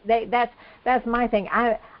mean? That's my thing.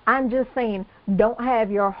 I'm just saying, don't have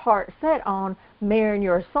your heart set on marrying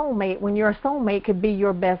your soulmate when your soulmate could be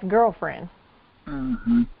your best girlfriend.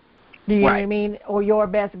 Mm-hmm. Do you know what I mean? Or your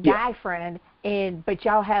best guy friend, but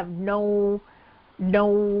y'all have no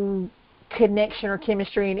connection or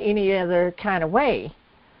chemistry in any other kind of way.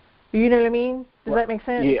 You know what I mean? Does that make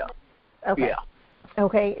sense? Yeah. Okay. Yeah.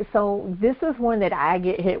 Okay, so this is one that I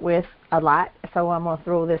get hit with a lot, so I'm going to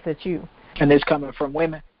throw this at you. And this coming from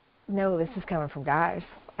women? No, this is coming from guys,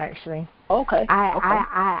 actually. Okay.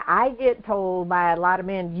 I get told by a lot of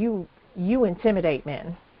men, you intimidate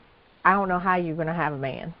men. I don't know how you're going to have a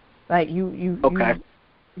man. Like, you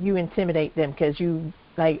intimidate them because you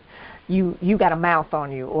got a mouth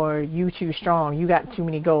on you, or you too strong, you got too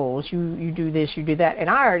many goals, you do this, you do that. And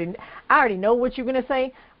I already know what you're going to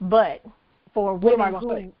say, but for women, what am I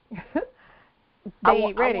going to say? They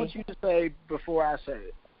ain't ready. I want you to say before I say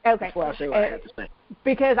it. Okay. Before I say what I have to say.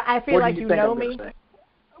 Because I feel like you know me. Say?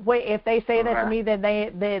 Wait, if they say that to me, then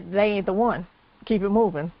they ain't the one. Keep it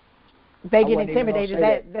moving. They get intimidated.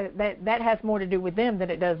 That has more to do with them than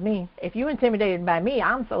it does me. If you intimidated by me,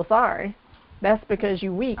 I'm so sorry. That's because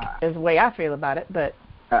you weak, is the way I feel about it. But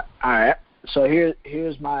all right. So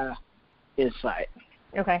here's my insight.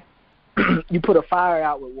 Okay. You put a fire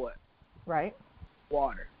out with what? Right.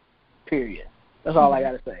 Water. Period. That's all I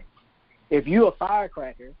got to say. If you a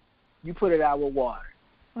firecracker, you put it out with water.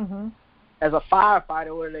 Mm-hmm. As a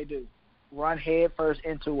firefighter, what do? Run head first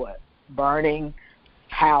into what? Burning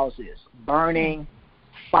houses, burning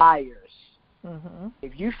fires. Mm-hmm.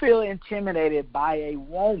 If you feel intimidated by a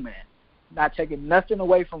woman, not taking nothing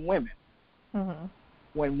away from women,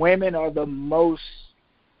 when women are the most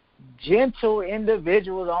gentle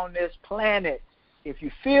individuals on this planet, if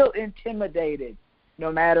you feel intimidated,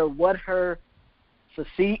 no matter what her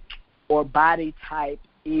physique or body type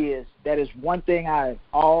is, that is one thing I've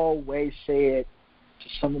always said to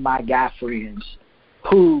some of my guy friends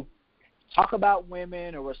who talk about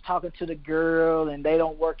women or was talking to the girl and they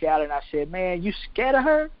don't work out, and I said, man, you scared of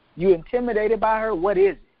her? You intimidated by her? What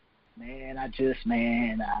is it? Man,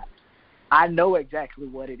 I know exactly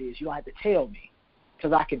what it is. You don't have to tell me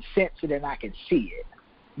because I can sense it and I can see it.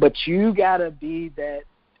 But you got to be that.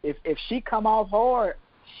 If she come off hard,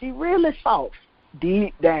 she really soft.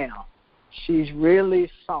 Deep down, she's really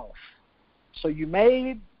soft. So you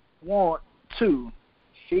may want to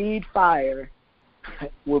feed fire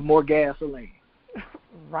with more gasoline.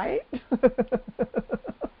 Right?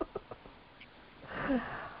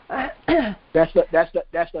 That's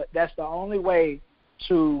the only way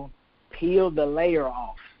to peel the layer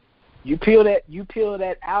off. You peel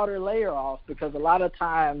that outer layer off, because a lot of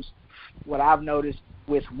times what I've noticed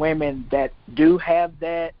with women that do have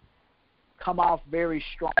that come off very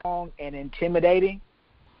strong and intimidating.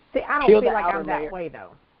 See, I don't feel like I'm that way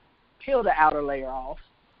though. peel the outer layer off,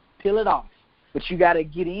 peel it off. But you got to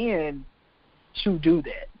get in to do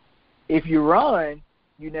that. If you run,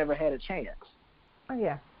 you never had a chance. Oh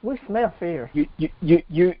yeah, we smell fear. You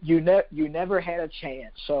never had a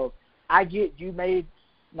chance. So I get you may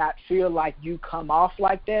not feel like you come off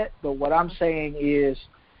like that, but what I'm saying is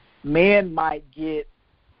men might get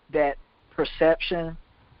that perception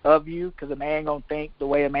of you because a man gonna think the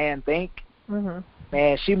way a man think. Mm-hmm.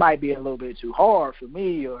 Man, she might be a little bit too hard for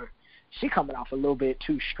me, or she coming off a little bit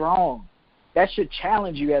too strong. That should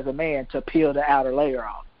challenge you as a man to peel the outer layer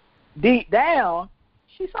off. Deep down,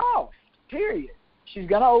 she's soft, period. She's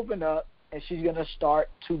going to open up, and she's going to start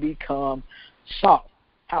to become soft.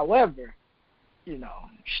 However, you know,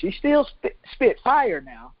 she still spit fire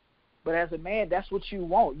now, but as a man, that's what you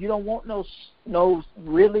want. You don't want no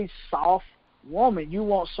really soft woman. You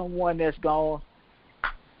want someone that's going,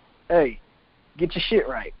 hey, get your shit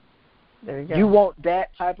right. There you go. You want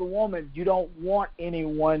that type of woman. You don't want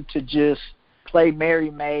anyone to just play Mary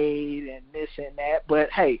Maid and this and that. But,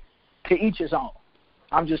 hey, to each his own.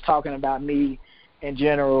 I'm just talking about me in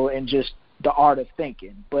general and just the art of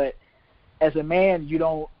thinking. But as a man, you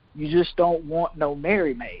just don't want no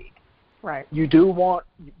Mary Maid. Right. You do want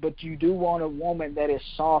a woman that is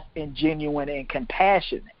soft and genuine and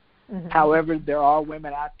compassionate. Mm-hmm. However, there are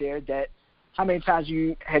women out there that, how many times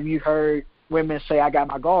have you heard women say, I got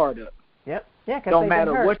my guard up? Yep. Yeah, don't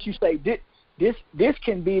matter what you say. This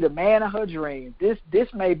can be the man of her dreams. This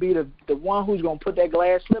may be the one who's going to put that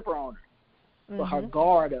glass slipper on her, put her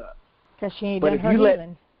guard up. Because she ain't but done her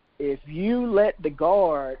healing. If you let the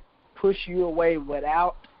guard push you away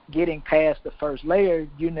without getting past the first layer,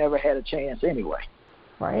 you never had a chance anyway.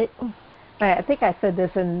 Right. I think I said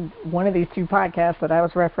this in one of these two podcasts that I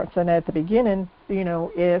was referencing at the beginning. You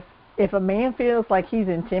know, if a man feels like he's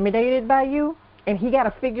intimidated by you and he got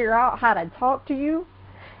to figure out how to talk to you,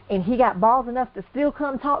 and he got balls enough to still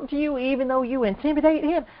come talk to you even though you intimidate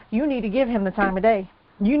him, you need to give him the time of day.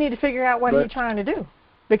 You need to figure out what he's trying to do.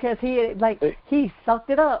 Because he sucked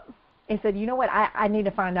it up and said, you know what, I need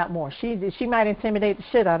to find out more. She might intimidate the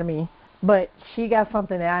shit out of me, but she got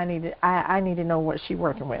something that I need to know what she's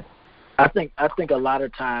working with. I think a lot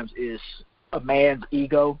of times is a man's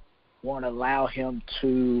ego won't allow him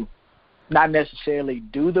to not necessarily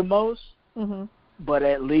do the most, but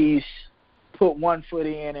at least put one foot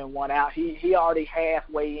in and one out. He already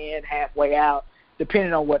halfway in, halfway out,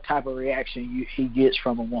 depending on what type of reaction he gets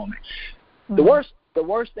from a woman. The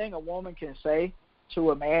worst thing a woman can say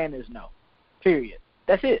to a man is no. Period.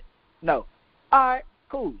 That's it. No. All right,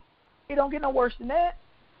 cool. It don't get no worse than that.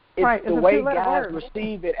 It's the way guys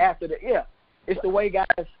receive it after that. Yeah. It's the way guys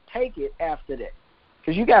take it after that.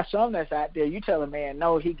 Because you got some that's out there, you tell a man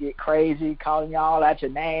no, he get crazy, calling y'all out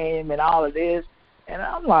your name and all of this. And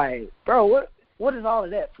I'm like, bro, what is all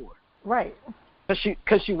of that for? Right.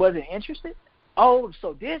 Because she wasn't interested? So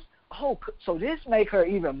this make her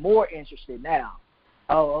even more interested now.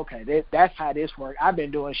 Oh, okay, that's how this works. I've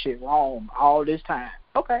been doing shit wrong all this time.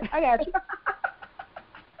 Okay, I got you.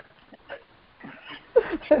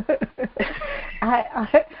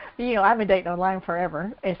 I've been dating online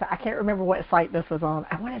forever. I can't remember what site this was on.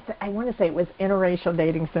 I want to say it was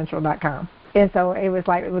interracialdatingcentral.com. And so it was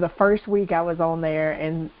the first week I was on there,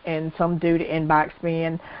 and some dude inboxed me,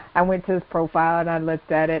 and I went to his profile, and I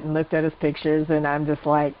looked at it and looked at his pictures, and I'm just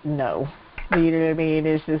like, no. You know what I mean?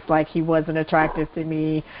 It's just like he wasn't attractive to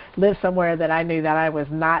me, lived somewhere that I knew that I was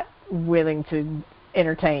not willing to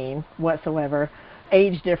entertain whatsoever.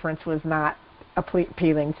 Age difference was not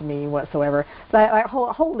appealing to me whatsoever. So a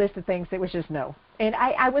whole list of things that was just no. And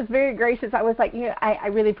I was very gracious. I was like, I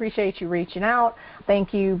really appreciate you reaching out.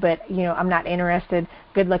 Thank you, but, I'm not interested.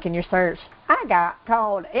 Good luck in your search. I got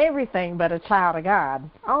called everything but a child of God.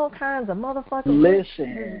 All kinds of motherfuckers.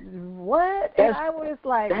 Listen. What? And I was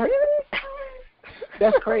like, really?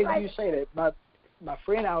 That's crazy you say that. My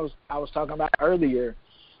friend I was talking about earlier,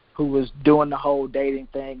 who was doing the whole dating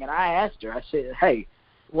thing, and I asked her, I said, hey,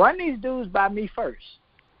 run these dudes by me first.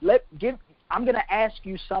 I'm going to ask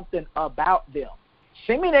you something about them.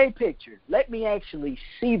 Send me their picture. Let me actually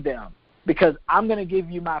see them, because I'm going to give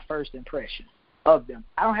you my first impression of them.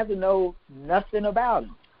 I don't have to know nothing about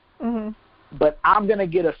them. Mm-hmm. But I'm going to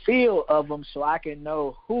get a feel of them so I can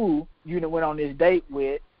know who you went on this date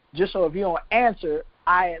with, just so if you don't answer,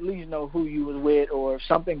 I at least know who you was with, or if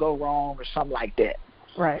something go wrong or something like that.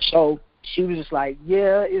 Right. So she was just like,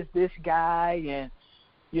 yeah, it's this guy, and,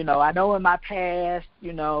 I know in my past,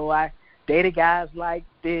 I dated guys like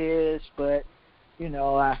this, but,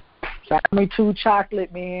 I found me 2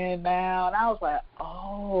 chocolate men now. And I was like,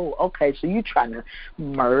 oh, okay, so you trying to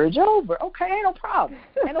merge over. Okay, ain't no problem.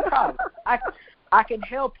 I can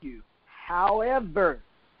help you. However,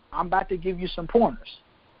 I'm about to give you some pointers.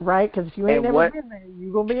 Right, because if you ain't never been there,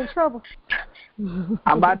 you're going to be in trouble.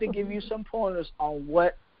 I'm about to give you some pointers on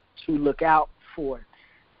what to look out for.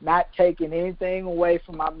 Not taking anything away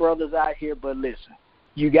from my brothers out here, but listen,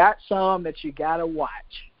 you got some that you got to watch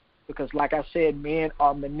because, like I said, men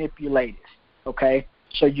are manipulators, okay?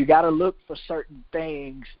 So you got to look for certain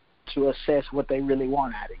things to assess what they really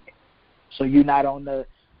want out of you. So you're not on the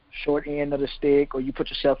short end of the stick or you put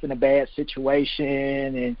yourself in a bad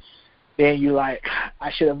situation and then you're like,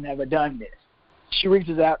 I should have never done this. She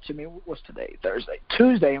reaches out to me, what's today?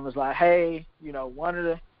 Tuesday, and was like, hey, you know, one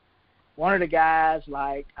of the guys,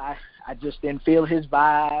 like, I just didn't feel his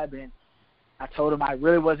vibe, and I told him I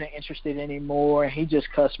really wasn't interested anymore, and he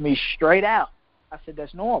just cussed me straight out. I said,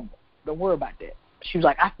 that's normal. Don't worry about that. She was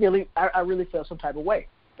like, I really felt some type of way.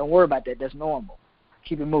 Don't worry about that. That's normal.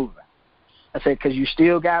 Keep it moving. I said, because you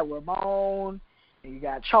still got Ramon, and you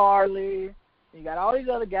got Charlie, and you got all these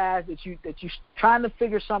other guys that you trying to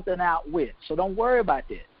figure something out with. So don't worry about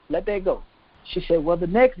that. Let that go. She said, well, the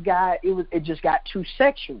next guy, it just got too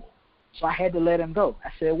sexual. So I had to let him go. I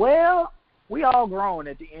said, well, we all grown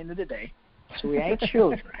at the end of the day, so we ain't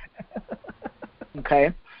children.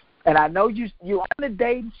 Okay? And I know you're on the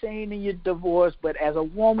dating scene and you're divorced, but as a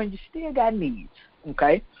woman, you still got needs.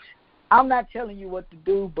 Okay? I'm not telling you what to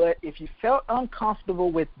do, but if you felt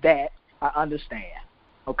uncomfortable with that, I understand.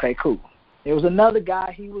 Okay, cool. There was another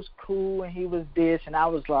guy, he was cool and he was this, and I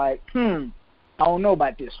was like, I don't know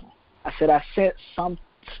about this one. I said, I sensed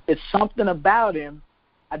it's something about him.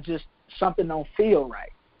 Something don't feel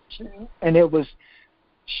right. And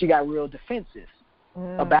she got real defensive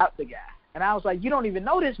about the guy. And I was like, you don't even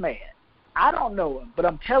know this man. I don't know him, but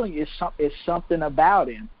I'm telling you, it's something about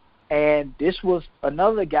him. And this was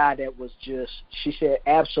another guy that was just, she said,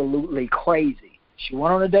 absolutely crazy. She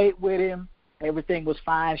went on a date with him. Everything was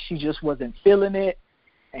fine. She just wasn't feeling it.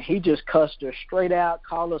 And he just cussed her straight out,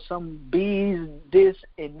 called her some bees, this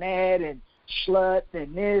and that, and slut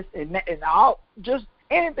and this and that, and all, just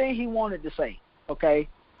anything he wanted to say, okay?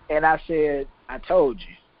 And I said, I told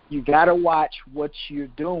you, you got to watch what you're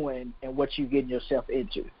doing and what you're getting yourself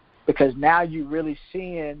into, because now you're really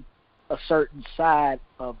seeing a certain side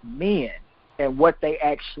of men and what they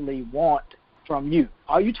actually want from you.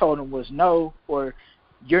 All you told them was no, or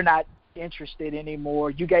you're not interested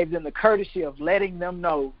anymore. You gave them the courtesy of letting them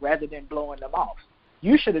know rather than blowing them off.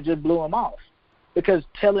 You should have just blew them off, because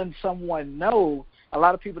telling someone no, a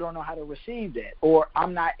lot of people don't know how to receive that, or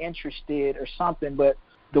I'm not interested or something. But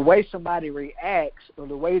the way somebody reacts, or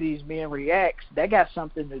the way these men react, that got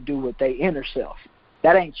something to do with their inner self.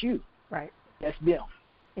 That ain't you. Right. That's them.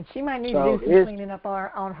 And she might need to do some cleaning up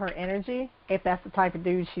on her energy if that's the type of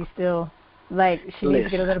dude she's still, like, she needs to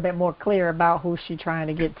get a little bit more clear about who she's trying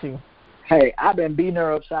to get to. Hey, I've been beating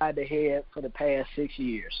her upside the head for the past 6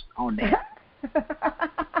 years on that.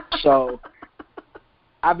 So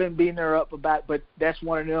I've been beating her up about, but that's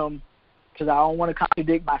one of them, because I don't want to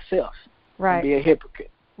contradict myself and be a hypocrite.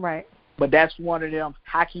 Right. But that's one of them,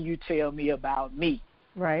 how can you tell me about me?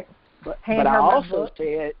 Right. But I also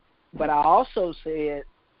said,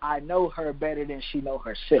 I know her better than she know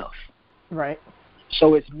herself. Right.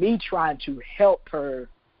 So it's me trying to help her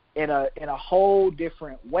in a whole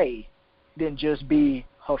different way than just be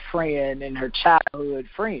her friend and her childhood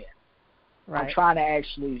friend. Right. I'm trying to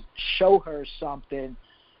actually show her something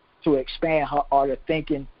to expand her art of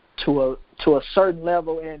thinking to a certain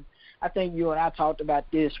level. And I think you and I talked about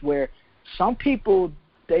this, where some people,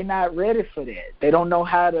 they're not ready for that. They don't know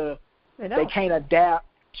how to. They can't adapt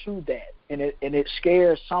to that, and it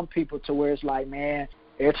scares some people to where it's like, man,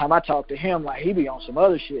 every time I talk to him, like, he be on some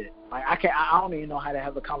other shit. Like, I don't even know how to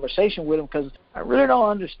have a conversation with him, because I really don't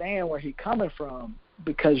understand where he's coming from,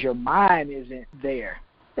 because your mind isn't there.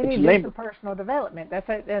 They need to do some personal development. That's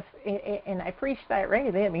and I preach that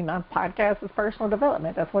regularly. I mean, my podcast is personal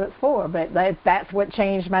development. That's what it's for. But that's what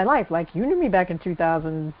changed my life. Like, you knew me back in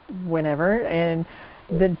 2000, whenever, and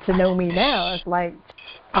then to know me now, it's like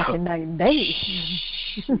fucking night and day.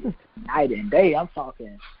 Night and day. I'm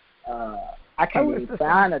talking. I can't even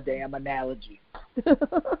find a damn analogy.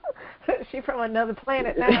 She from another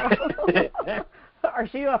planet now, or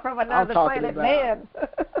she from another planet, man.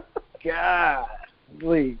 God.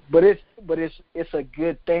 But it's a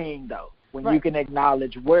good thing though, when you can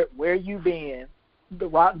acknowledge where you been, the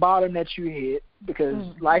rock bottom that you hit, because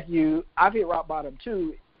like you, I've hit rock bottom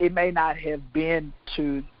too. It may not have been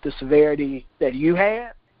to the severity that you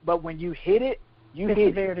had, but when you hit it, it's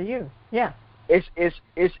severe to you. Yeah. It's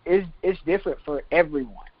different for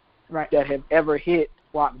everyone that have ever hit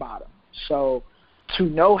rock bottom. So to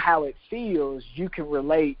know how it feels, you can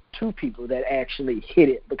relate to people that actually hit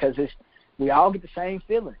it, because we all get the same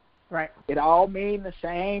feeling. Right. It all mean the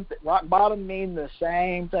same. Rock bottom mean the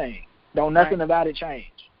same thing. Don't nothing about it change.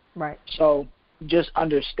 Right. So just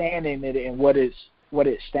understanding it and what it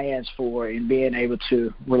stands for, and being able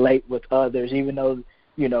to relate with others, even though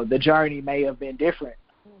the journey may have been different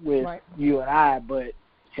with you and I, but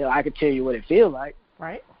hell, I could tell you what it feels like.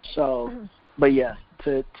 Right. So, but yeah,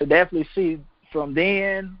 to definitely see from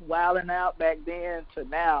then wilding out back then to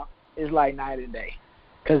now is like night and day.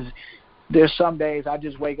 Because there's some days I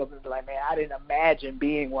just wake up and be like, man, I didn't imagine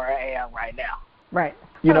being where I am right now. Right.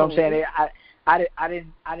 You know what I'm saying? I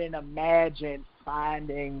didn't imagine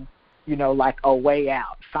finding, like a way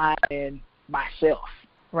out, finding myself.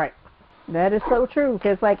 Right. That is so true.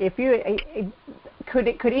 Because like, if you could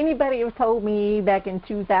anybody have told me back in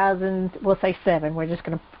 2000, we'll say 7, we're just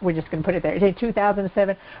gonna put it there. In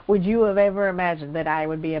 2007, would you have ever imagined that I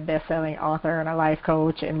would be a best-selling author and a life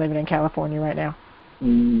coach and living in California right now?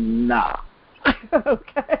 Nah.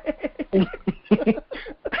 Okay.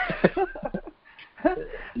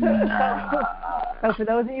 So for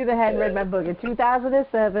those of you that hadn't read my book, in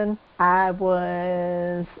 2007, I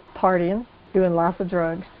was partying, doing lots of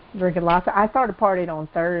drugs, drinking lots of. I started partying on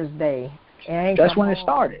Thursday. That's when it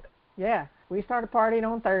started. Yeah, we started partying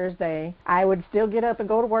on Thursday. I would still get up and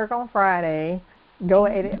go to work on Friday. Go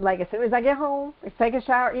like as soon as I get home, take a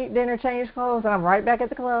shower, eat dinner, change clothes, and I'm right back at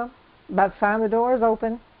the club. About the time the doors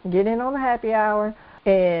open, get in on the happy hour,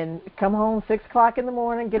 and come home 6 o'clock in the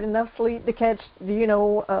morning, get enough sleep to catch,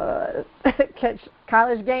 catch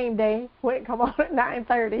college game day. When it come on at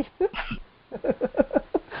 9:30.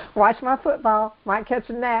 Watch my football, might catch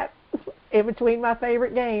a nap in between my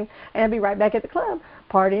favorite game, and be right back at the club,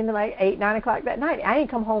 partying to like 8, 9 o'clock that night. I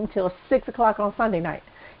didn't come home till 6 o'clock on Sunday night.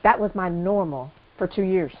 That was my normal for 3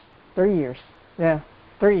 years. Yeah.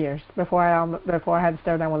 3 years before I had to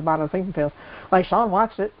stare down with a bottle of sleeping pills. Like Sean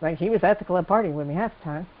watched it. Like he was at the club partying with me half the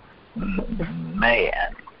time.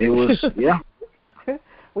 Man, it was yeah.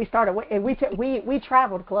 We started and we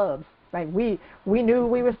traveled clubs. Like we knew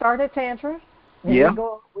we would start at Tantra. And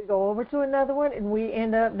we go over to another one, and we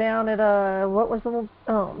end up down at what was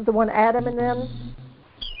the one Adam and them.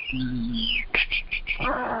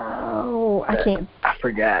 Oh, I can't. I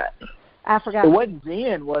forgot. It wasn't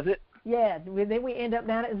Zen, was it? Yeah, then we end up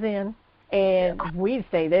down at Zen, and we'd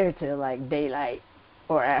stay there till like daylight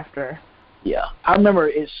or after. Yeah, I remember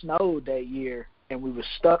it snowed that year, and we were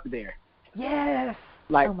stuck there. Yes.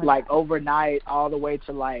 Like overnight, all the way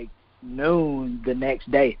to like noon the next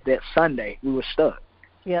day. That Sunday, we were stuck.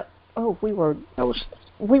 Yep. Oh, we were.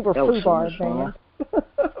 We were foobarred, man.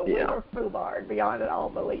 We Yeah. were foobarred beyond all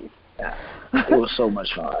belief. Yeah. It was so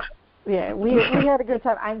much fun. Yeah, we had a good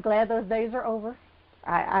time. I'm glad those days are over.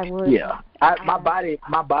 I would. Yeah. My body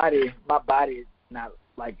not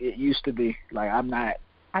like it used to be. Like I'm not.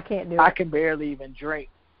 I can't do it. I can barely even drink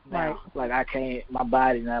now. Right. Like I can't. My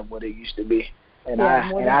body's not what it used to be, and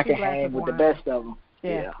Yeah, I can hang with the best of them.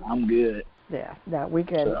 Yeah, I'm good. Yeah, no, we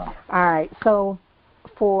good. So. All right, so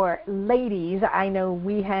for ladies, I know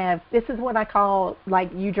we have. This is what I call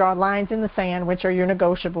like you draw lines in the sand, which are your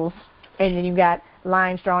negotiables, and then you got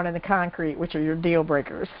lines drawn in the concrete, which are your deal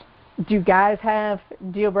breakers. Do you guys have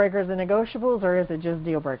deal breakers and negotiables, or is it just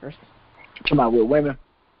deal breakers? Come on, with women.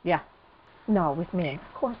 Yeah. No, with men.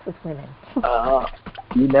 Of course, with women.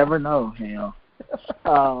 You never know, you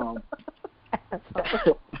know.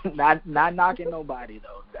 Not knocking nobody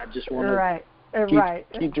though. I just want to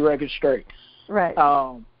keep the record straight. Right.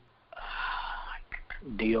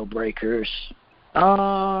 Deal breakers.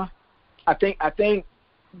 I think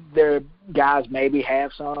their guys maybe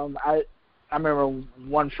have some. I remember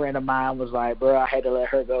one friend of mine was like, bro, I had to let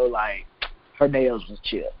her go. Like her nails was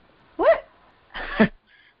chipped. What?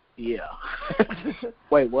 Yeah.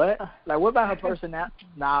 Wait, what? Like, what about her personality?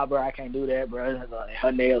 Nah, bro, I can't do that, bro.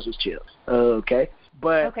 Her nails was chipped. Okay.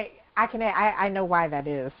 But okay, I know why that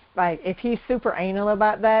is. Like, if he's super anal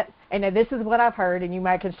about that, and this is what I've heard, and you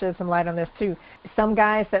might can shed some light on this too. Some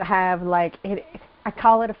guys that have like, I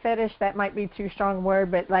call it a fetish. That might be too strong a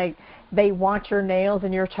word, but like they want your nails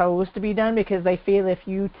and your toes to be done because they feel if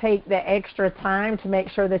you take the extra time to make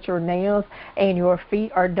sure that your nails and your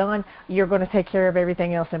feet are done, you're going to take care of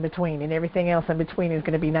everything else in between, and everything else in between is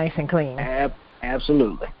going to be nice and clean.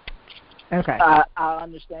 Absolutely. Okay. I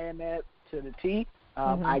understand that to the T.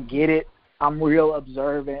 I get it. I'm real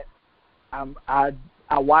observant. I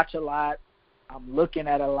watch a lot. I'm looking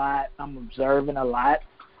at a lot. I'm observing a lot,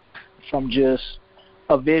 from just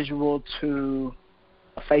a visual to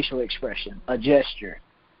a facial expression, a gesture.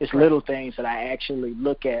 It's little things that I actually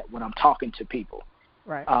look at when I'm talking to people.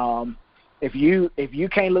 Right. If you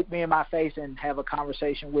can't look me in my face and have a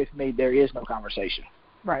conversation with me, there is no conversation.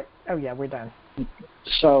 Right. Oh, yeah, we're done.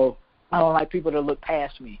 So I don't like people to look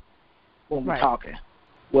past me when we're talking.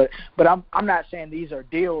 But I'm not saying these are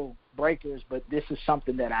deal breakers, but this is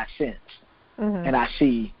something that I sense and I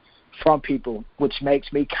see from people, which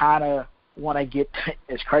makes me kind of want to get,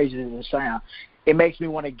 as crazy as it sounds, it makes me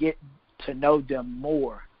want to get to know them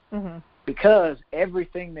more. Because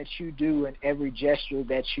everything that you do and every gesture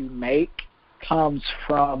that you make comes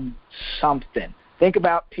from something. Think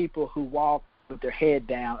about people who walk with their head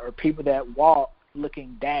down, or people that walk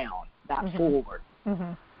looking down, not forward.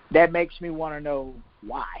 That makes me want to know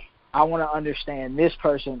why. I want to understand this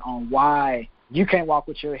person on why you can't walk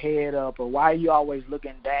with your head up, or why you always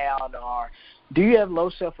looking down, or do you have low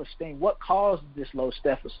self-esteem? What causes this low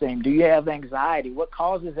self-esteem? Do you have anxiety? What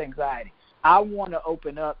causes anxiety? I want to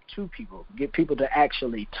open up to people, get people to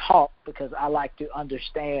actually talk, because I like to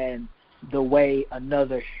understand the way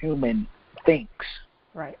another human thinks.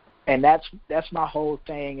 Right. And that's my whole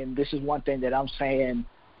thing, and this is one thing that I'm saying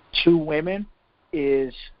to women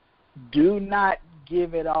is do not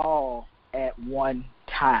give it all at one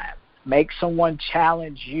time. Make someone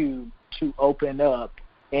challenge you to open up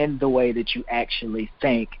in the way that you actually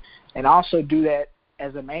think, and also do that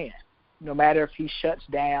as a man, no matter if he shuts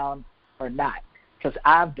down or not, because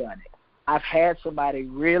I've done it. I've had somebody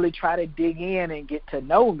really try to dig in and get to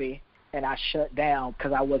know me, and I shut down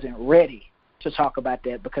because I wasn't ready to talk about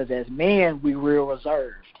that, because as men, we're real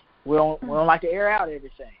reserved. We don't like to air out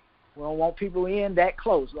everything. We don't want people in that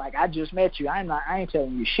close. Like, I just met you. I ain't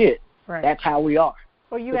telling you shit. Right. That's how we are.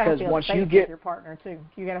 Well, you got to feel safe with your partner too.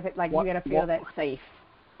 You got to feel that safe.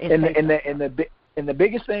 And the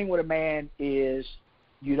biggest thing with a man is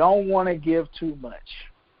you don't want to give too much.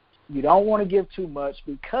 You don't want to give too much,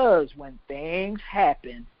 because when things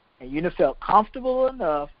happen and you felt comfortable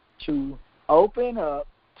enough to open up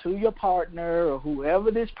to your partner or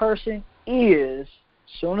whoever this person is,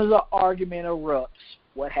 as soon as an argument erupts,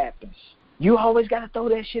 what happens? You always got to throw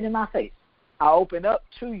that shit in my face. I open up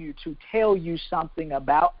to you to tell you something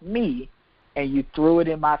about me, and you threw it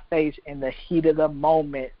in my face in the heat of the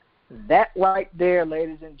moment. That right there,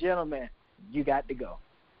 ladies and gentlemen, you got to go.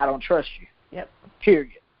 I don't trust you. Yep.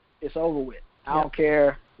 Period. It's over with. I don't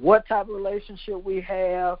care what type of relationship we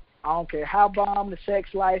have. I don't care how bomb the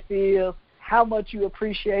sex life is, how much you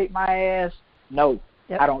appreciate my ass. No,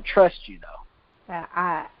 I don't trust you, though.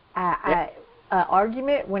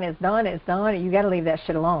 Argument, when it's done, and you got to leave that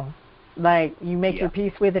shit alone. Like, you make your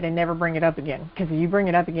peace with it and never bring it up again. Because if you bring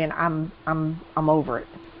it up again, I'm over it.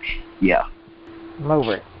 Yeah. I'm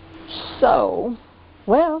over it. So,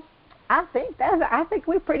 well, I think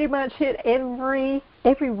we pretty much hit every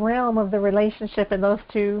realm of the relationship in those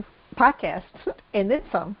two podcasts, and then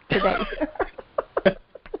some today.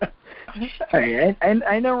 Hey, ain't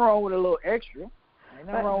nothing wrong with a little extra. Ain't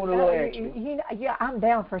nothing wrong with a little extra. Yeah, I'm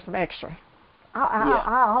down for some extra.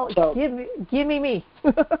 I'll give me.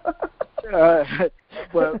 But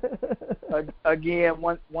again,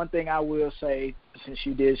 one thing I will say, since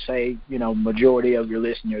you did say, majority of your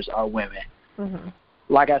listeners are women.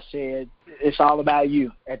 Like I said, it's all about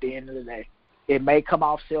you at the end of the day. It may come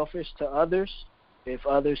off selfish to others. If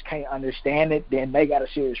others can't understand it, then they got a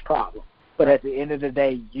serious problem. But at the end of the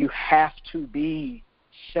day, you have to be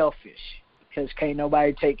selfish, because can't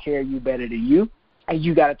nobody take care of you better than you, and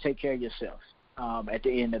you got to take care of yourself. At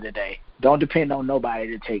the end of the day, don't depend on nobody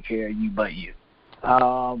to take care of you but you.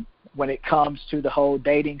 When it comes to the whole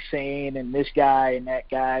dating scene and this guy and that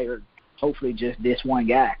guy, or hopefully just this one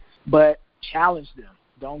guy, but challenge them.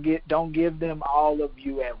 Don't give them all of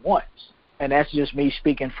you at once. And that's just me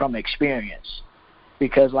speaking from experience,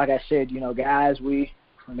 because like I said, guys, we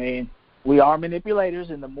are manipulators,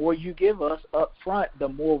 and the more you give us up front, the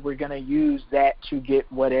more we're going to use that to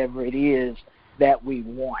get whatever it is that we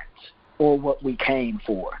want or what we came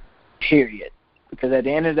for, period. Because at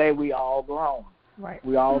the end of the day, we all grown. Right.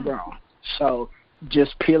 We all grown. So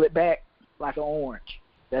just peel it back like an orange.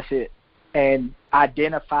 That's it. And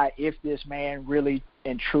identify if this man really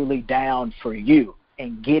and truly down for you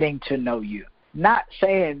and getting to know you. Not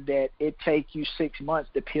saying that it takes you 6 months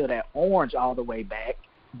to peel that orange all the way back,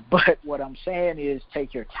 but what I'm saying is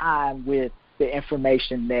take your time with the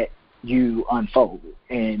information that you unfold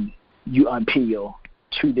and you unpeel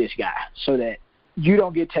to this guy, so that you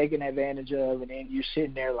don't get taken advantage of, and then you're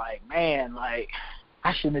sitting there like, man, like,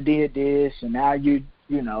 I shouldn't have did this, and now you're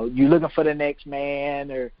looking for the next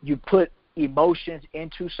man, or you put emotions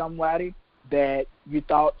into somebody that you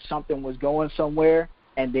thought something was going somewhere,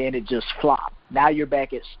 and then it just flopped. Now you're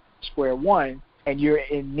back at square one, and you're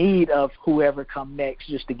in need of whoever come next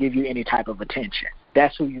just to give you any type of attention.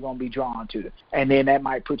 That's who you're going to be drawn to. And then that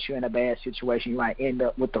might put you in a bad situation. You might end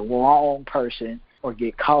up with the wrong person or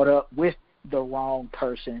get caught up with the wrong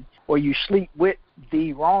person, or you sleep with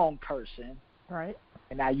the wrong person, right,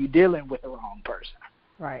 and now you're dealing with the wrong person.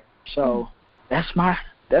 right. So that's my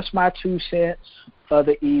 2 cents for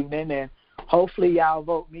the evening, and hopefully y'all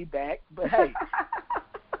vote me back. But hey,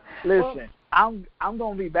 listen, I'm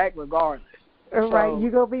gonna be back regardless. Right, So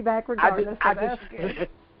you gonna be back regardless.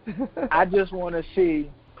 I just want to see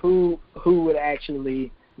who would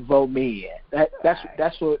actually vote me in.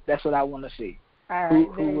 That's what I want to see. All right,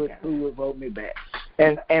 Who would vote me back,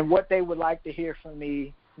 and what they would like to hear from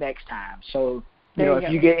me next time. So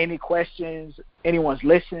if you get any questions, anyone's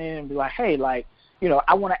listening and be like, hey, like,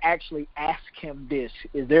 I want to actually ask him this.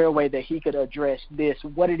 Is there a way that he could address this?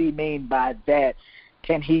 What did he mean by that?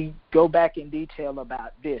 Can he go back in detail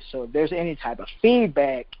about this? So if there's any type of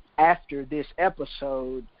feedback after this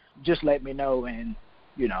episode, just let me know, and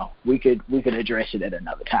we could address it at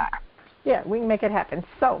another time. Yeah, we can make it happen.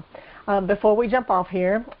 So before we jump off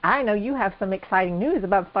here, I know you have some exciting news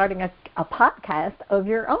about starting a podcast of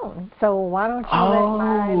your own. So why don't you let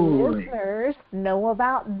my listeners know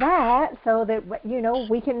about that, so that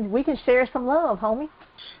we can share some love, homie.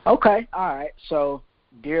 Okay, all right. So,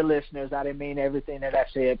 dear listeners, I didn't mean everything that I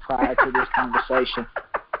said prior to this conversation.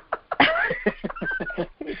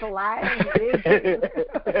 He's lying.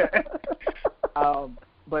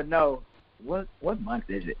 But no, what month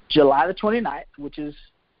is it? July the 29th, which is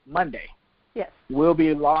Monday. Yes. We'll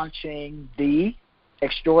be launching the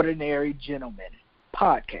Extraordinary Gentleman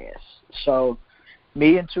podcast. So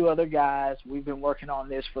me and 2 other guys, we've been working on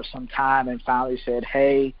this for some time and finally said,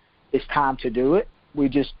 hey, it's time to do it. We've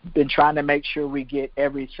just been trying to make sure we get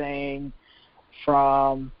everything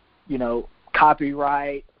from,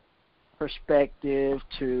 copyright perspective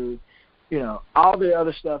to, all the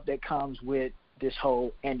other stuff that comes with this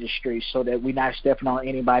whole industry, so that we're not stepping on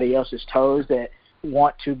anybody else's toes that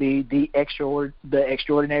want to be the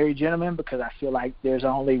extraordinary gentleman, because I feel like there's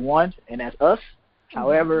only one, and that's us. Mm-hmm.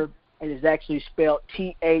 However, it is actually spelled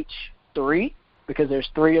TH3 because there's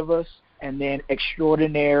 3 of us, and then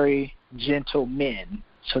extraordinary gentlemen.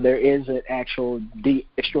 So there is an actual the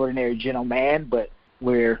extraordinary gentleman, but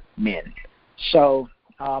we're men. So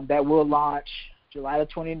that will launch July the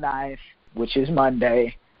 29th, which is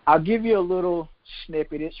Monday. I'll give you a little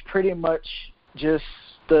snippet. It's pretty much just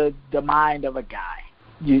the mind of a guy.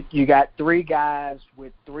 You got 3 guys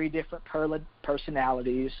with 3 different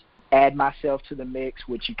personalities. Add myself to the mix,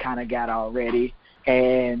 which you kind of got already,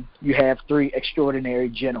 and you have 3 extraordinary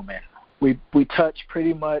gentlemen. We touch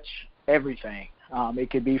pretty much everything. It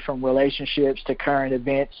could be from relationships to current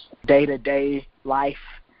events, day-to-day life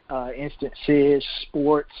instances,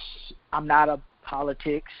 sports. I'm not a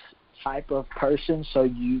politics type of person, so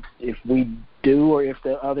if we do, or if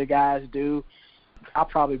the other guys do, I'll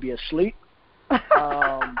probably be asleep. That's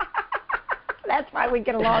why we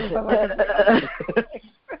get along so much.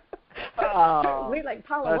 We like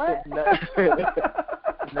Paula.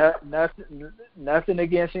 Nothing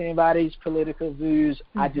against anybody's political views.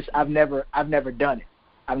 I've never done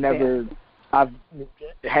it.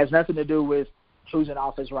 It has nothing to do with who's in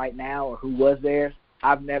office right now or who was there.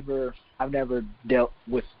 I've never dealt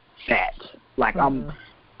with that. Like,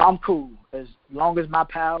 I'm cool as long as my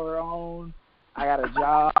power on. I got a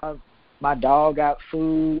job. My dog got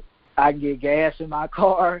food. I can get gas in my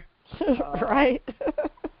car. Right.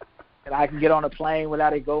 And I can get on a plane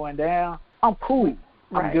without it going down. I'm cool.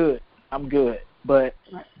 Right. I'm good. But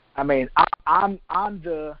right. I mean, I'm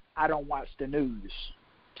the I don't watch the news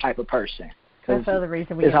type of person. That's the other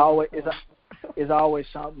reason there's always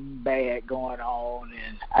something bad going on,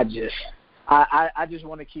 and I just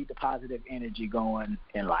want to keep the positive energy going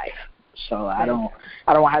in life. So I don't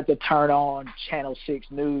have to turn on Channel 6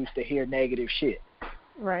 News to hear negative shit.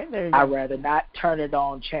 Right, there you go. I'd rather not turn it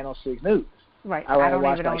on Channel 6 News. Right, I don't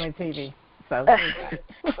even own a TV. So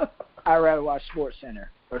I'd rather watch SportsCenter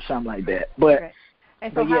or something like that. But right.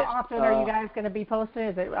 And so how often are you guys going to be posting?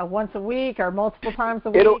 Is it once a week or multiple times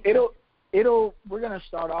a week? We're going to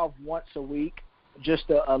start off once a week, just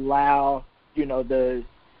to allow, the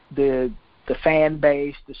fan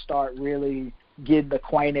base to start really getting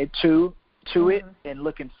acquainted to it and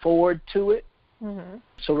looking forward to it. Mm-hmm.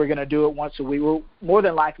 So we're going to do it once a week. We'll more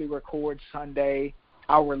than likely record Sunday.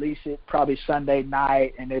 I'll release it probably Sunday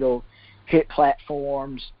night, and it'll hit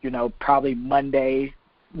platforms, probably Monday.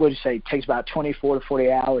 What do you say? It takes about 24 to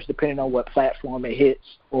 40 hours, depending on what platform it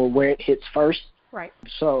hits or where it hits first. Right.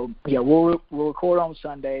 So, yeah, we'll record on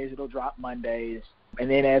Sundays. It'll drop Mondays. And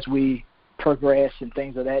then as we progress and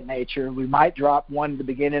things of that nature, we might drop one at the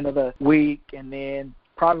beginning of the week and then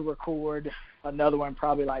probably record another one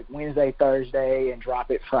probably like Wednesday, Thursday, and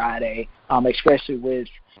drop it Friday, especially with,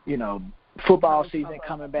 football season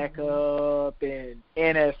coming back up and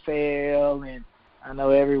NFL, and I know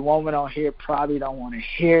every woman on here probably don't want to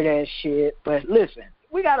hear that shit, but listen,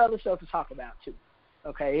 we got other stuff to talk about too.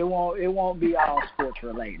 Okay, it won't be all sports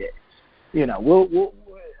related. You know,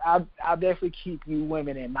 I'll definitely keep you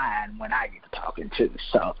women in mind when I get to talking too.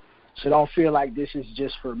 So don't feel like this is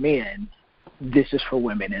just for men. This is for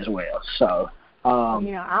women as well. So. You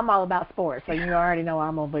know, I'm all about sports, so you already know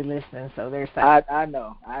I'm gonna be listening. So there's that. I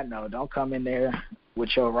know. Don't come in there with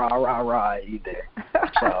your rah either.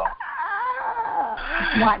 So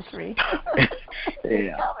watch me.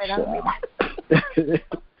 Yeah.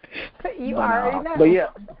 You already know. But yeah,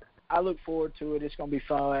 I look forward to it. It's gonna be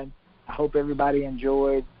fun. I hope everybody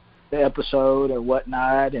enjoyed the episode or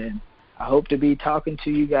whatnot, and I hope to be talking to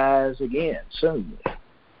you guys again soon.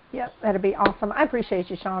 Yep, that'd be awesome. I appreciate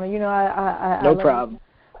you, Shauna. You know, I no problem.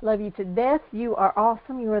 Love you to death. You are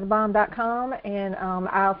awesome. You are thebomb.com, and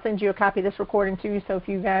I'll send you a copy of this recording too. So if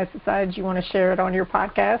you guys decide you want to share it on your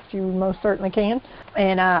podcast, you most certainly can.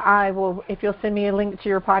 And I will, if you'll send me a link to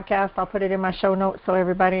your podcast, I'll put it in my show notes so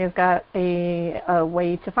everybody has got a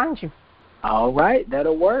way to find you. All right,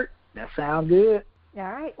 that'll work. That sounds good. All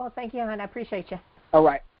right. Well, thank you, and I appreciate you. All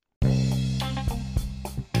right.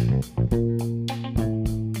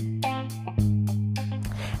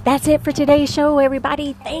 That's it for today's show,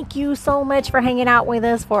 everybody. Thank you so much for hanging out with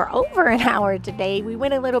us for over an hour today. We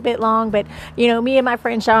went a little bit long, but, you know, me and my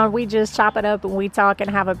friend Sean, we just chop it up and we talk and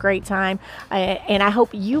have a great time. And I hope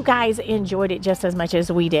you guys enjoyed it just as much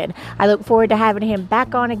as we did. I look forward to having him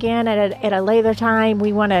back on again at a later time.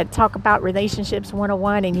 We want to talk about relationships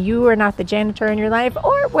 101, and you are not the janitor in your life,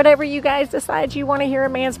 or whatever you guys decide you want to hear a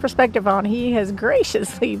man's perspective on. He has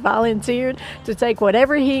graciously volunteered to take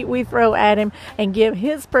whatever heat we throw at him and give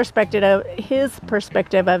his perspective of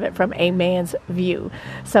it from a man's view.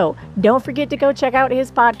 So don't forget to go check out his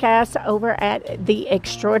podcast over at The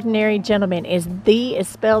Extraordinary Gentleman. Is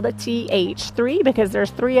spelled TH3 because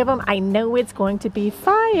there's 3 of them. I know it's going to be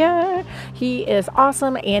fire. He is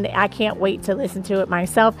awesome, and I can't wait to listen to it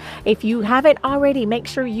myself. If you haven't already, make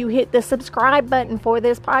sure you hit the subscribe button for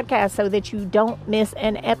this podcast so that you don't miss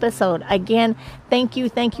an episode. Again, thank you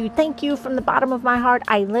from the bottom of my heart.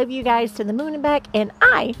 I love you guys to the moon and back, and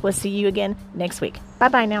I will see you again next week.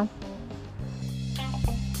 Bye-bye now.